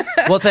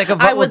 We'll take a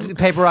vote with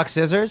paper, rock,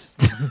 scissors.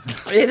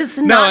 It is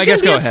not. No, I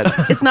guess gonna go be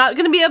ahead. It's not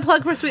going to be a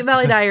plug for Sweet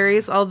Valley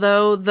Diaries,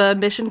 although the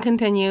mission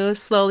continues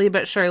slowly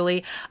but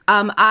surely.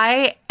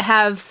 I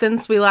have,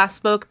 since we last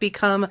spoke,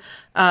 become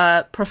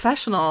a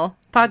professional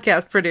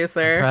podcast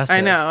producer. Impressive.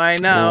 I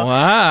know.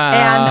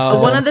 Wow.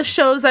 And one of the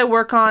shows I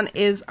work on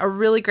is a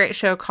really great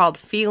show called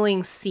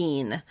Feeling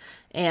Seen,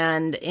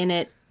 and in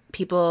it,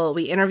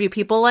 we interview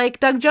people like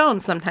Doug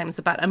Jones sometimes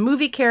about a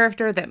movie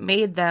character that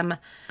made them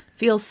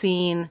feel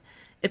seen.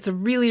 It's a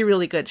really,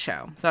 really good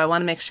show. So I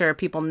want to make sure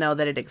people know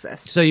that it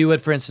exists. So you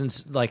would, for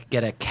instance, like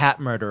get a cat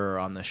murderer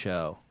on the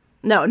show.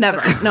 No,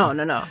 never. No.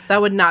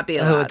 That would not be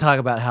Who allowed. would talk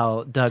about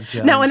how Doug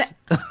Jones... Now,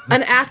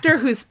 an actor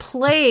who's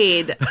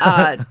played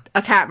a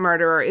cat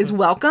murderer is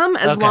welcome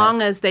as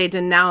long as they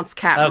denounce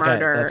cat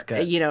murder, that's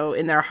good.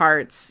 in their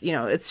hearts.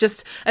 It's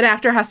just an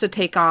actor has to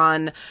take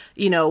on,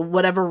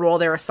 whatever role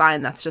they're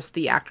assigned. That's just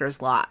the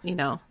actor's lot,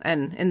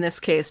 And in this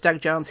case,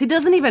 Doug Jones, he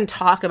doesn't even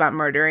talk about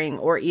murdering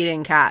or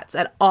eating cats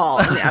at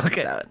all in the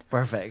episode.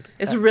 Perfect.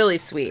 It's really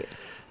sweet.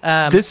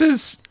 This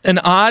is an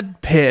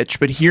odd pitch,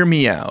 but hear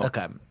me out.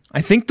 Okay. I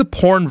think the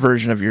porn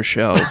version of your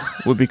show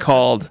would be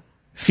called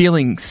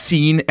Feeling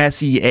Seen,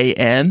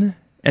 SEAN,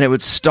 and it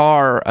would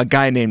star a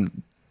guy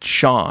named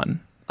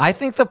Sean. I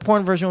think the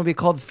porn version would be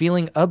called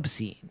Feeling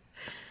Obscene.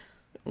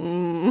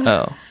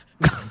 Oh.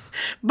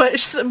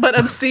 But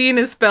obscene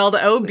is spelled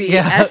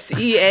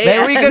OBSEAN.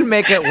 Maybe we could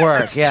make it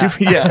work. Yeah.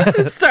 Yeah.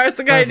 It stars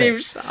a guy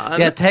named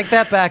Sean. Yeah, take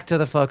that back to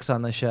the folks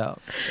on the show.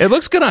 It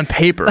looks good on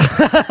paper.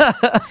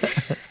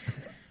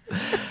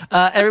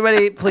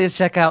 Everybody, please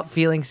check out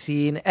Feeling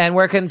Seen. And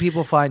where can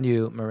people find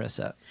you,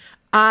 Marissa?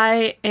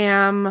 I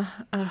am,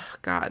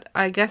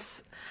 I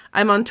guess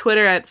I'm on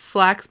Twitter at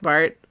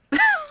Flaxbart.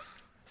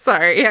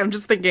 Sorry, I'm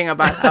just thinking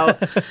about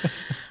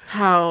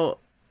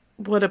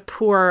what a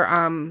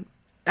poor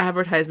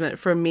advertisement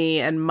for me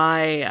and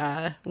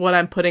my what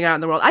I'm putting out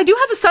in the world. I do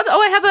have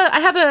I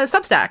have a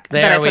Substack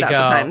that I put out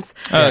sometimes.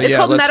 It's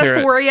called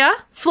Metaphoria.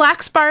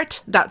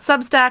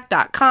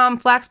 Flaxbart.substack.com.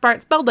 Flaxbart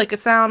spelled like a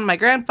sound. My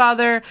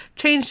grandfather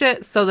changed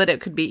it so that it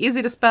could be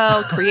easy to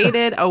spell.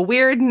 Created a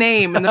weird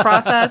name in the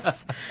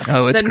process.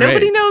 Oh, it's that great.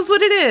 Nobody knows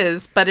what it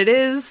is, but it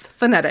is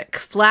phonetic.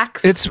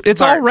 Flax.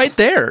 It's all right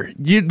there.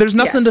 There's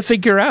nothing to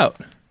figure out.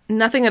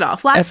 Nothing at all.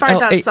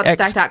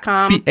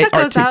 Flaxbart.substack.com. That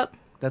goes out.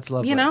 That's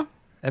lovely.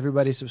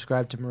 Everybody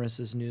subscribe to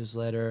Marissa's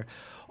newsletter.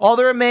 All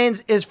that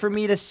remains is for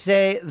me to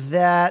say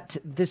that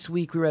this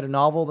week we read a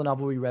novel. The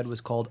novel we read was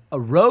called A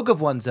Rogue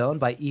of One's Own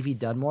by Evie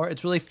Dunmore.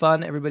 It's really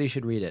fun. Everybody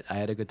should read it. I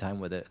had a good time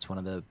with it. It's one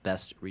of the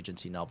best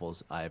Regency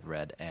novels I've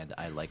read, and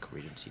I like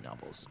Regency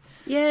novels.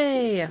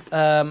 Yay.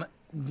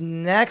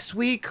 Next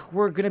week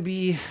we're going to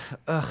be...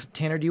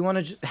 Tanner, do you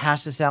want to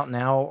hash this out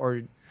now?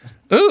 Or?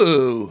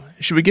 Ooh.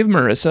 Should we give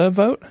Marissa a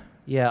vote?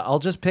 Yeah, I'll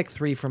just pick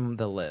 3 from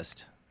the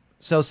list.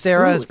 So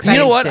Sarah is... You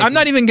know what? I'm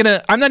not even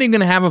gonna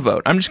have a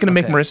vote. I'm just gonna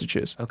make Marissa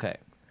choose. Okay.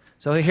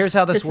 So here's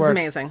how this works.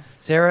 This is amazing.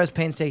 Sarah has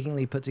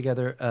painstakingly put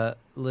together a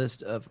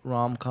list of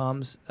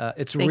rom-coms.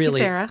 Thank you,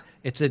 Sarah.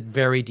 It's a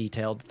very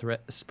detailed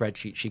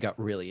spreadsheet. She got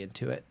really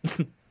into it.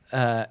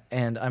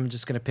 And I'm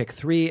just gonna pick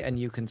 3, and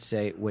you can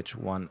say which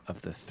one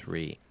of the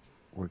 3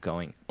 we're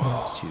going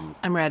to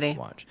I'm ready.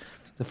 watch.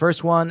 The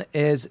first one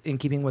is in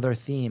keeping with our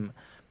theme,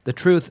 The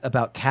Truth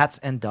About Cats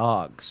and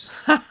Dogs.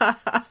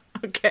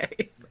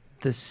 Okay.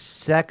 The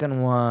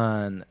second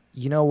one,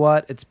 you know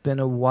what? It's been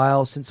a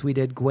while since we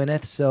did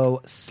Gwyneth,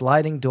 so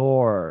Sliding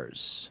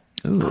Doors.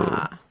 Ooh.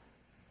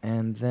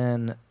 And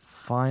then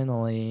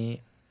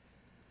finally,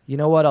 you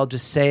know what? I'll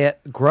just say it.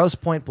 Gross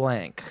Point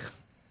Blank.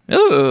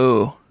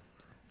 Ooh.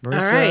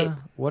 Marissa, All right.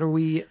 What are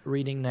we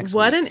reading next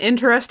What week? an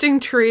interesting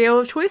trio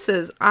of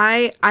choices.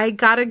 I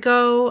gotta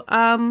go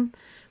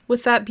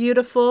with that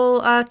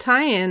beautiful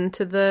tie-in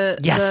to the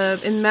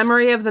Yes. in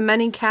memory of the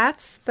many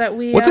cats that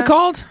we... What's it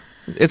called?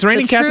 It's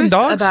raining The cats and truth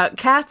dogs? about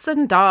cats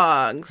and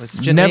dogs.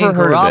 Janine Never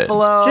heard of it.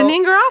 Garofalo.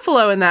 Janine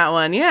Garofalo in that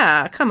one.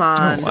 Yeah, come on.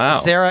 Oh, wow.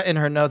 Sarah, in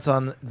her notes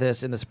on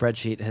this in the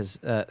spreadsheet, has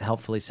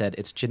helpfully said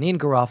it's Janine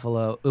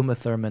Garofalo, Uma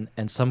Thurman,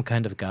 and some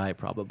kind of guy,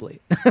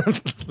 probably.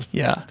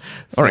 Yeah.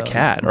 Or a So-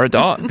 cat or a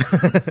dog.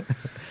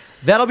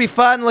 That'll be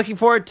fun. Looking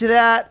forward to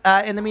that.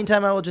 In the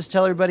meantime, I will just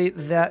tell everybody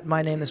that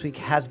my name this week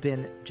has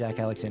been Jack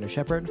Alexander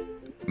Shepard.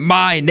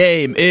 My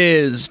name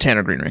is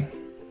Tanner Greenring.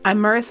 I'm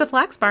Marissa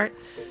Flaxbart.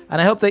 And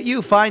I hope that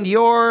you find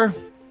your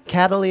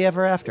cattily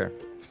ever after.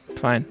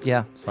 Fine.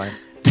 Yeah, it's fine.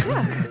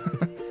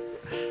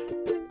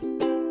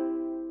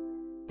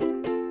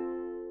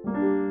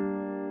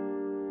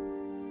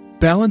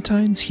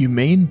 Ballantyne's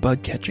humane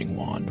bug-catching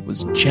wand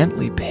was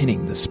gently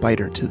pinning the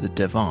spider to the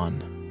divan,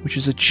 which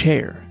is a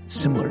chair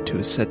similar to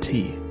a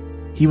settee.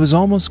 He was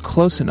almost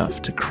close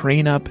enough to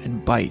crane up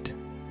and bite,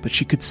 but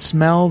she could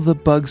smell the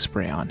bug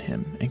spray on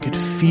him and could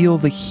feel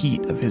the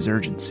heat of his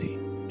urgency.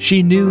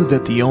 She knew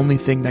that the only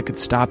thing that could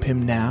stop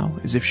him now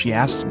is if she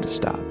asked him to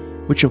stop,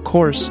 which of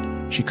course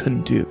she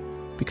couldn't do,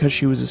 because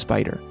she was a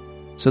spider,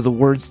 so the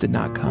words did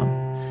not come.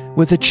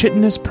 With a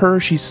chitinous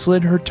purr, she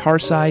slid her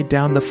tarsi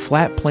down the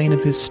flat plane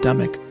of his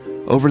stomach,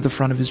 over the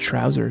front of his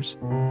trousers,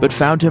 but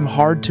found him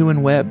hard to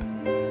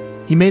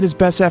enweb. He made his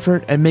best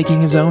effort at making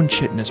his own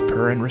chitinous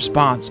purr in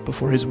response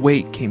before his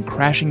weight came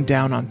crashing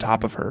down on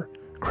top of her,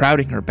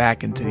 crowding her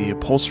back into the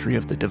upholstery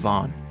of the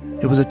divan.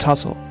 It was a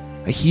tussle,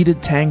 a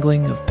heated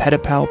tangling of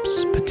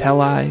pedipalps,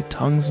 patellae,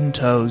 tongues and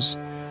toes,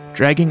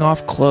 dragging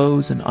off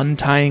clothes and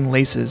untying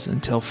laces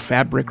until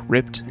fabric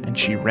ripped and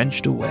she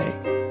wrenched away.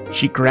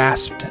 She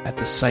grasped at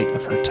the sight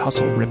of her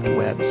tussle-ripped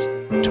webs,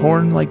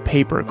 torn like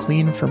paper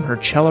clean from her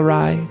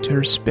cellari to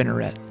her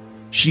spinneret.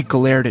 She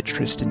glared at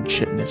Tristan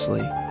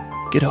chitinously.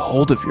 "Get a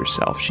hold of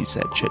yourself," she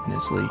said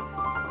chitinously.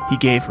 He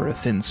gave her a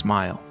thin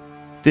smile.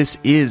 "This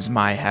is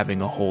my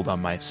having a hold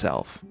on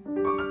myself."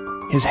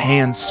 His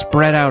hands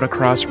spread out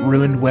across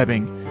ruined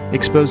webbing,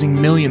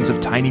 exposing millions of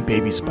tiny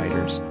baby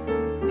spiders.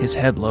 His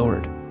head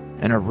lowered,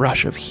 and a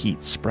rush of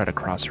heat spread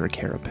across her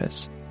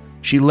carapace.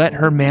 She let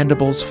her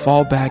mandibles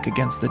fall back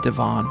against the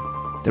divan.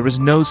 There was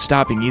no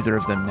stopping either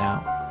of them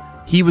now.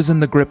 He was in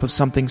the grip of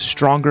something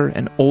stronger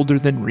and older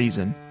than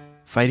reason,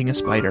 fighting a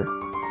spider.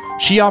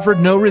 She offered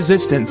no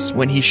resistance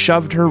when he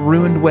shoved her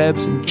ruined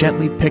webs and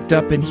gently picked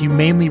up and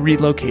humanely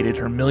relocated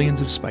her millions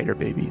of spider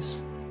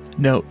babies.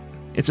 Note,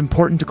 it's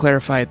important to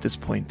clarify at this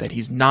point that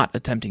he's not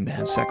attempting to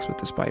have sex with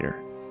the spider.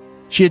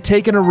 She had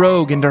taken a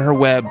rogue into her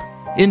web,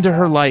 into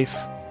her life,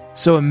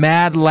 so a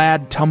mad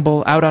lad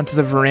tumble out onto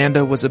the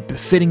veranda was a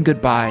befitting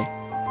goodbye.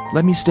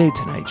 "Let me stay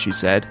tonight," she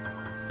said,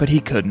 but he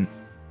couldn't.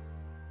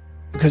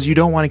 Because you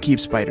don't want to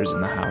keep spiders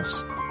in the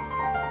house.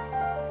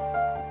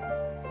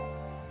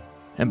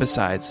 And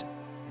besides,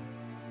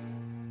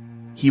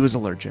 he was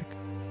allergic.